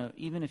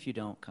 even if you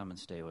don't come and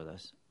stay with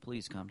us,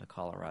 please come to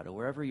Colorado.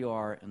 Wherever you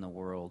are in the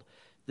world,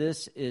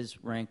 this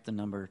is ranked the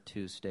number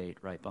 2 state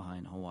right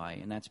behind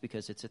Hawaii, and that's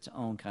because it's its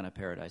own kind of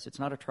paradise. It's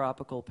not a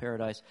tropical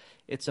paradise.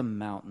 It's a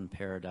mountain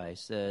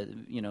paradise.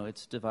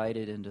 It's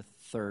divided into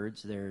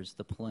thirds. There's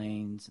the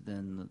plains,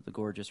 then the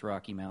gorgeous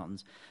Rocky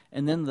Mountains,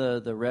 and then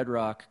the Red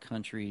Rock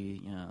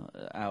country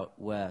out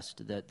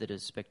west that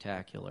is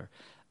spectacular.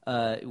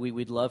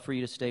 We'd love for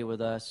you to stay with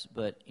us,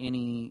 but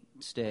any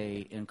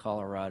stay in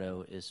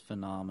Colorado is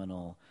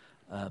phenomenal.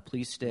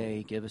 Please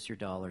stay, give us your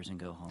dollars, and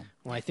go home.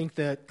 Well, I think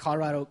the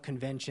Colorado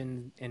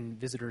Convention and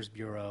Visitors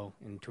Bureau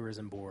and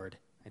Tourism Board,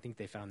 I think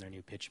they found their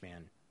new pitch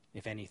man,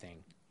 if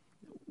anything.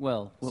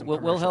 Well, Some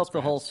we'll help the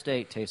commercials, whole perhaps.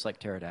 state taste like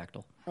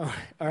pterodactyl. Oh,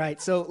 all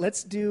right, so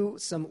let's do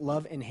some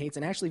love and hates.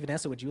 And actually,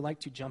 Vanessa, would you like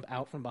to jump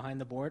out from behind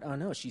the board? Oh,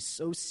 no, she's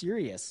so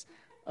serious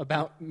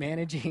about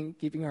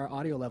keeping our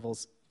audio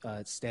levels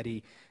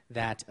steady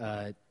that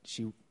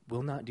she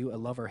will not do a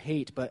love or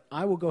hate. But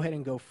I will go ahead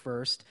and go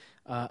first.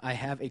 I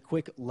have a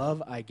quick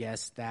love, I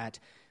guess, that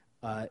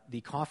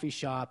the coffee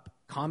shop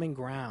Common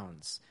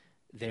Grounds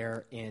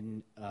there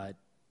in, I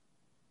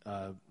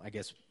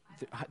guess,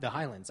 the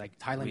Highlands, like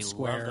Highland We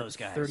Square, love those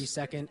guys.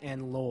 32nd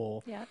and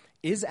Lowell, Yep.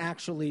 is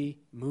actually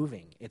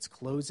moving. It's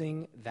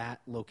closing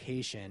that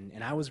location,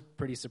 and I was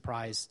pretty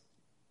surprised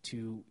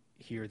to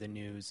hear the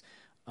news.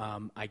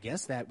 I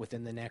guess that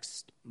within the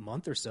next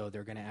month or so,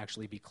 they're going to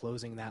actually be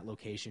closing that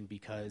location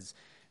because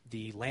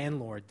the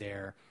landlord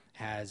there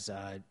has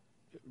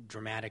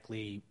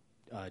dramatically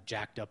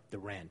jacked up the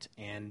rent.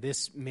 And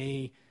this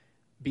may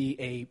be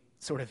a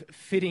sort of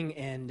fitting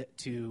end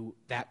to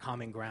that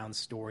Common Ground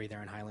story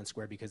there in Highland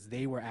Square, because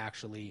they were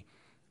actually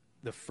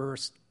the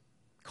first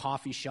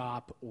coffee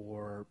shop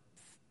or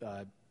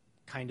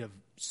kind of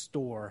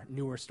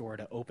newer store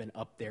to open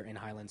up there in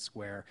Highland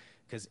Square.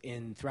 Because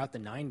throughout the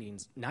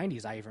 90s,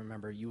 I even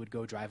remember you would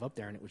go drive up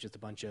there and it was just a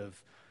bunch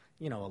of,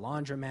 a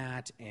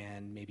laundromat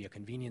and maybe a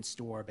convenience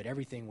store, but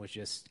everything was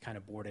just kind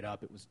of boarded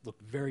up. It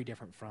looked very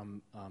different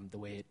from the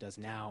way it does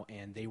now,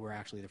 and they were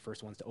actually the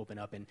first ones to open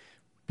up, and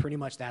pretty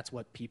much that's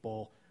what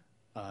people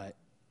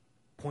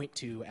point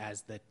to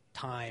as the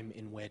time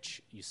in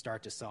which you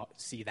start to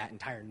see that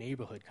entire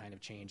neighborhood kind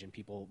of change, and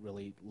people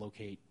really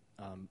locate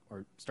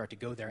or start to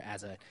go there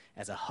as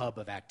a hub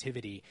of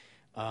activity.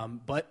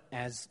 But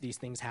as these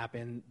things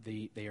happen,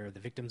 they are the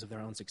victims of their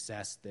own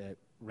success. The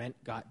rent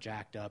got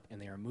jacked up,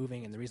 and they are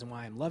moving. And the reason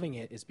why I'm loving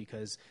it is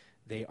because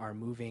they are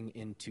moving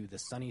into the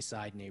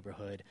Sunnyside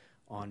neighborhood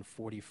on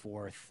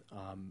 44th.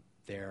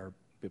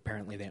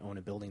 Apparently they own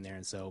a building there,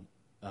 and so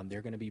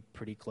they're going to be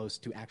pretty close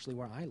to actually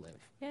where I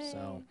live. Yay.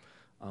 So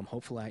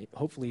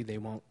hopefully they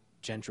won't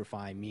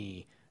gentrify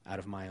me out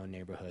of my own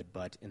neighborhood,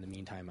 but in the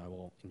meantime, I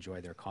will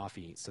enjoy their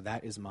coffee. So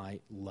that is my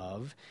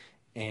love.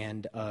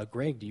 And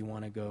Greg, do you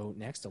want to go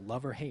next? A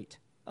love or hate?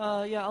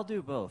 Yeah, I'll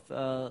do both.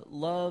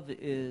 Love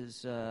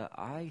is,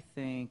 I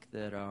think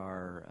that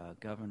our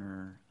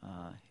Governor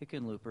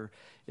Hickenlooper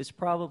is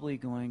probably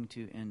going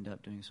to end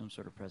up doing some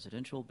sort of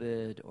presidential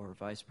bid or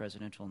vice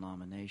presidential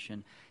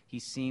nomination. He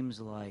seems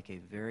like a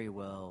very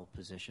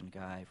well-positioned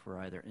guy for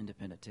either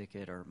independent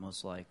ticket or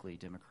most likely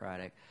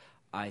Democratic.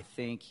 I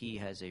think he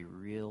has a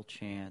real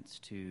chance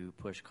to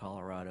push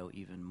Colorado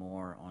even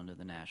more onto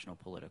the national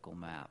political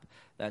map.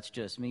 That's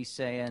just me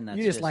saying.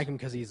 You just like him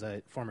because he's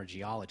a former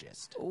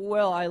geologist.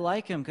 Well, I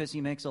like him because he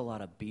makes a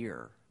lot of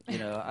beer. You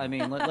know, I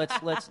mean,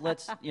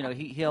 let's you know,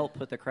 he helped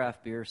put the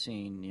craft beer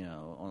scene, you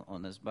know,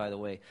 on this. By the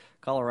way,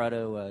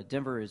 Colorado,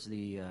 Denver is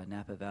the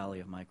Napa Valley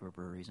of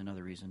microbreweries.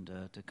 Another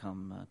reason to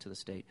come to the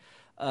state.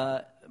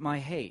 My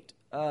hate.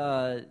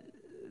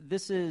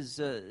 This is,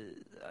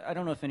 I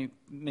don't know if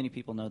many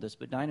people know this,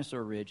 but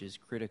Dinosaur Ridge is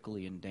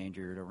critically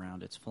endangered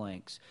around its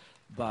flanks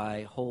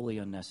by wholly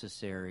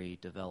unnecessary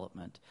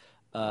development.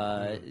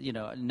 You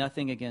know,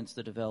 nothing against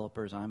the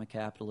developers. I'm a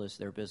capitalist.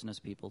 They're business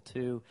people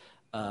too.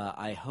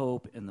 I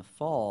hope in the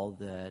fall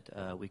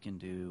that we can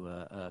do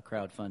a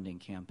crowdfunding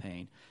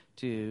campaign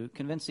to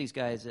convince these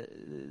guys that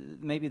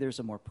maybe there's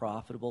a more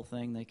profitable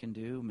thing they can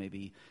do,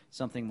 maybe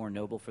something more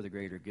noble for the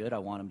greater good. I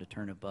want them to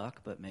turn a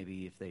buck, but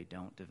maybe if they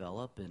don't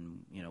develop,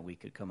 and you know, we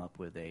could come up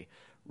with a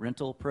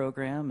rental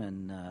program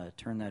and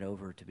turn that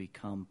over to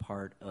become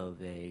part of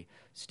a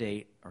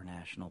state or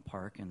national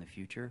park in the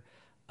future.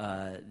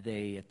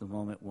 They, at the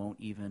moment, won't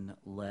even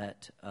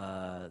let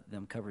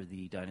them cover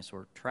the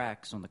dinosaur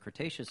tracks on the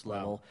Cretaceous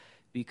level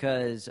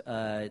because,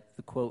 the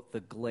quote,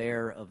 the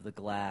glare of the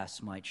glass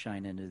might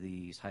shine into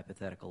these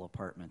hypothetical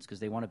apartments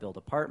because they want to build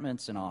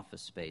apartments and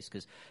office space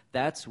because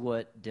that's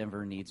what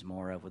Denver needs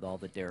more of with all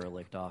the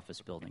derelict office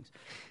buildings.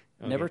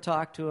 Okay. Never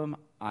talked to them.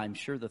 I'm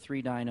sure the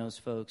 3 Dinos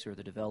folks or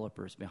the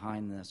developers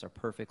behind this are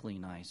perfectly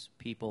nice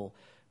people,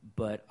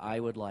 but I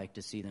would like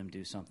to see them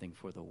do something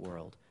for the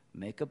world.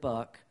 Make a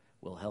buck.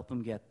 We'll help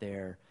them get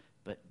there,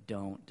 but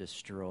don't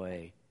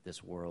destroy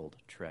this world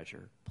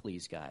treasure.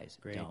 Please, guys,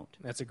 don't.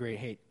 That's a great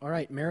hate. All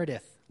right,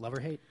 Meredith, love or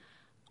hate?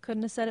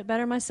 Couldn't have said it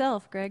better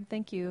myself, Greg.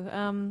 Thank you.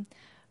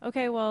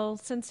 Okay, well,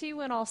 since he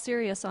went all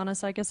serious on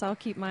us, I guess I'll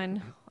keep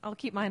mine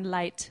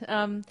light.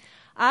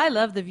 I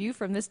love the view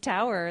from this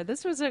tower.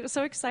 This was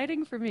so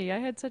exciting for me. I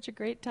had such a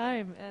great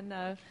time, and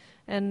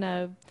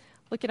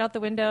looking out the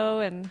window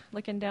and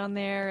looking down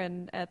there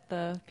and at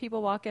the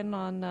people walking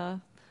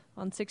on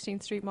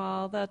 16th Street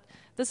Mall.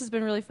 This has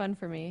been really fun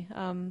for me.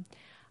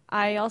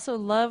 I also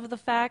love the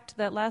fact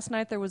that last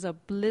night there was a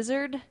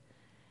blizzard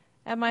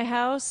at my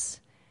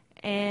house,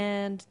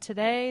 and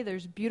today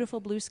there's beautiful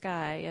blue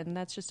sky, and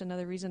that's just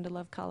another reason to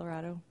love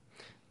Colorado.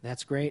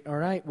 That's great. All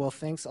right. Well,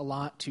 thanks a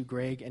lot to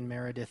Greg and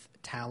Meredith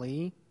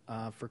Talley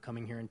for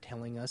coming here and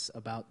telling us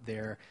about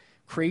their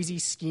crazy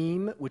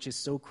scheme, which is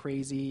so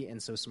crazy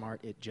and so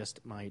smart it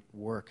just might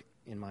work,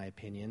 in my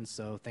opinion.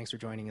 So thanks for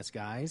joining us,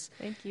 guys.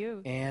 Thank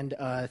you. And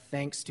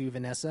thanks to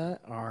Vanessa,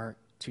 our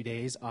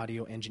today's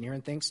audio engineer,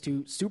 and thanks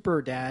to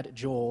Super Dad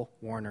Joel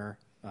Warner,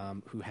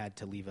 who had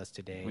to leave us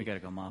today. We got to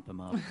go mop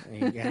him up.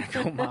 You got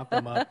to go mop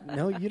him up.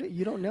 No,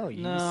 you don't know.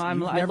 I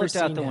looked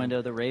out the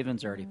window. The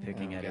Raven's already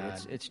picking at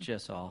it. It's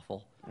just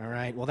awful. All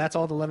right. Well, that's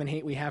all the love and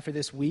hate we have for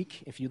this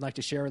week. If you'd like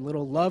to share a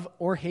little love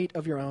or hate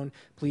of your own,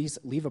 please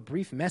leave a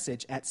brief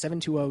message at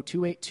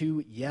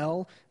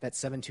 720-282-YELL.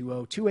 That's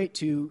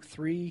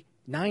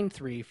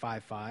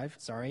 720-282-9355.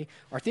 Sorry.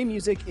 Our theme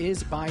music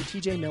is by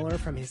TJ Miller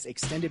from his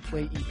Extended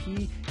Play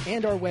EP,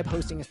 and our web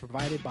hosting is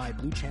provided by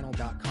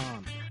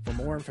BlueChannel.com. For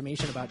more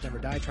information about Denver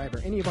Diatribe or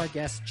any of our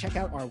guests, check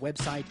out our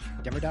website,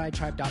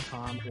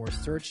 DenverDiatribe.com, or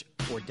search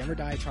for Denver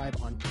Diatribe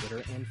on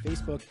Twitter and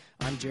Facebook.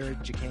 I'm Jared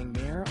Jakang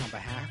Mayer on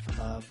behalf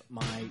of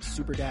my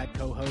Super Dad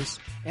co-hosts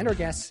and our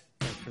guests.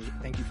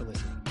 Thank you for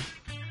listening.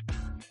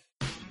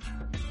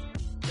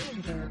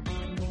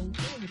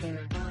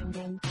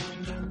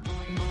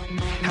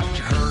 Haven't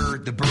you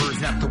heard the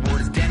birds? Now the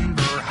word is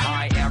Denver.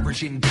 High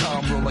average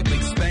income, roll like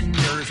big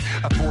spenders.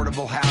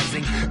 Affordable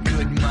housing,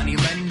 good money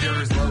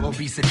lenders. Low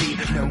obesity,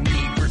 no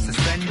need for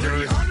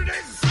suspenders.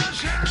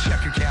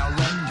 Check your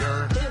calendar.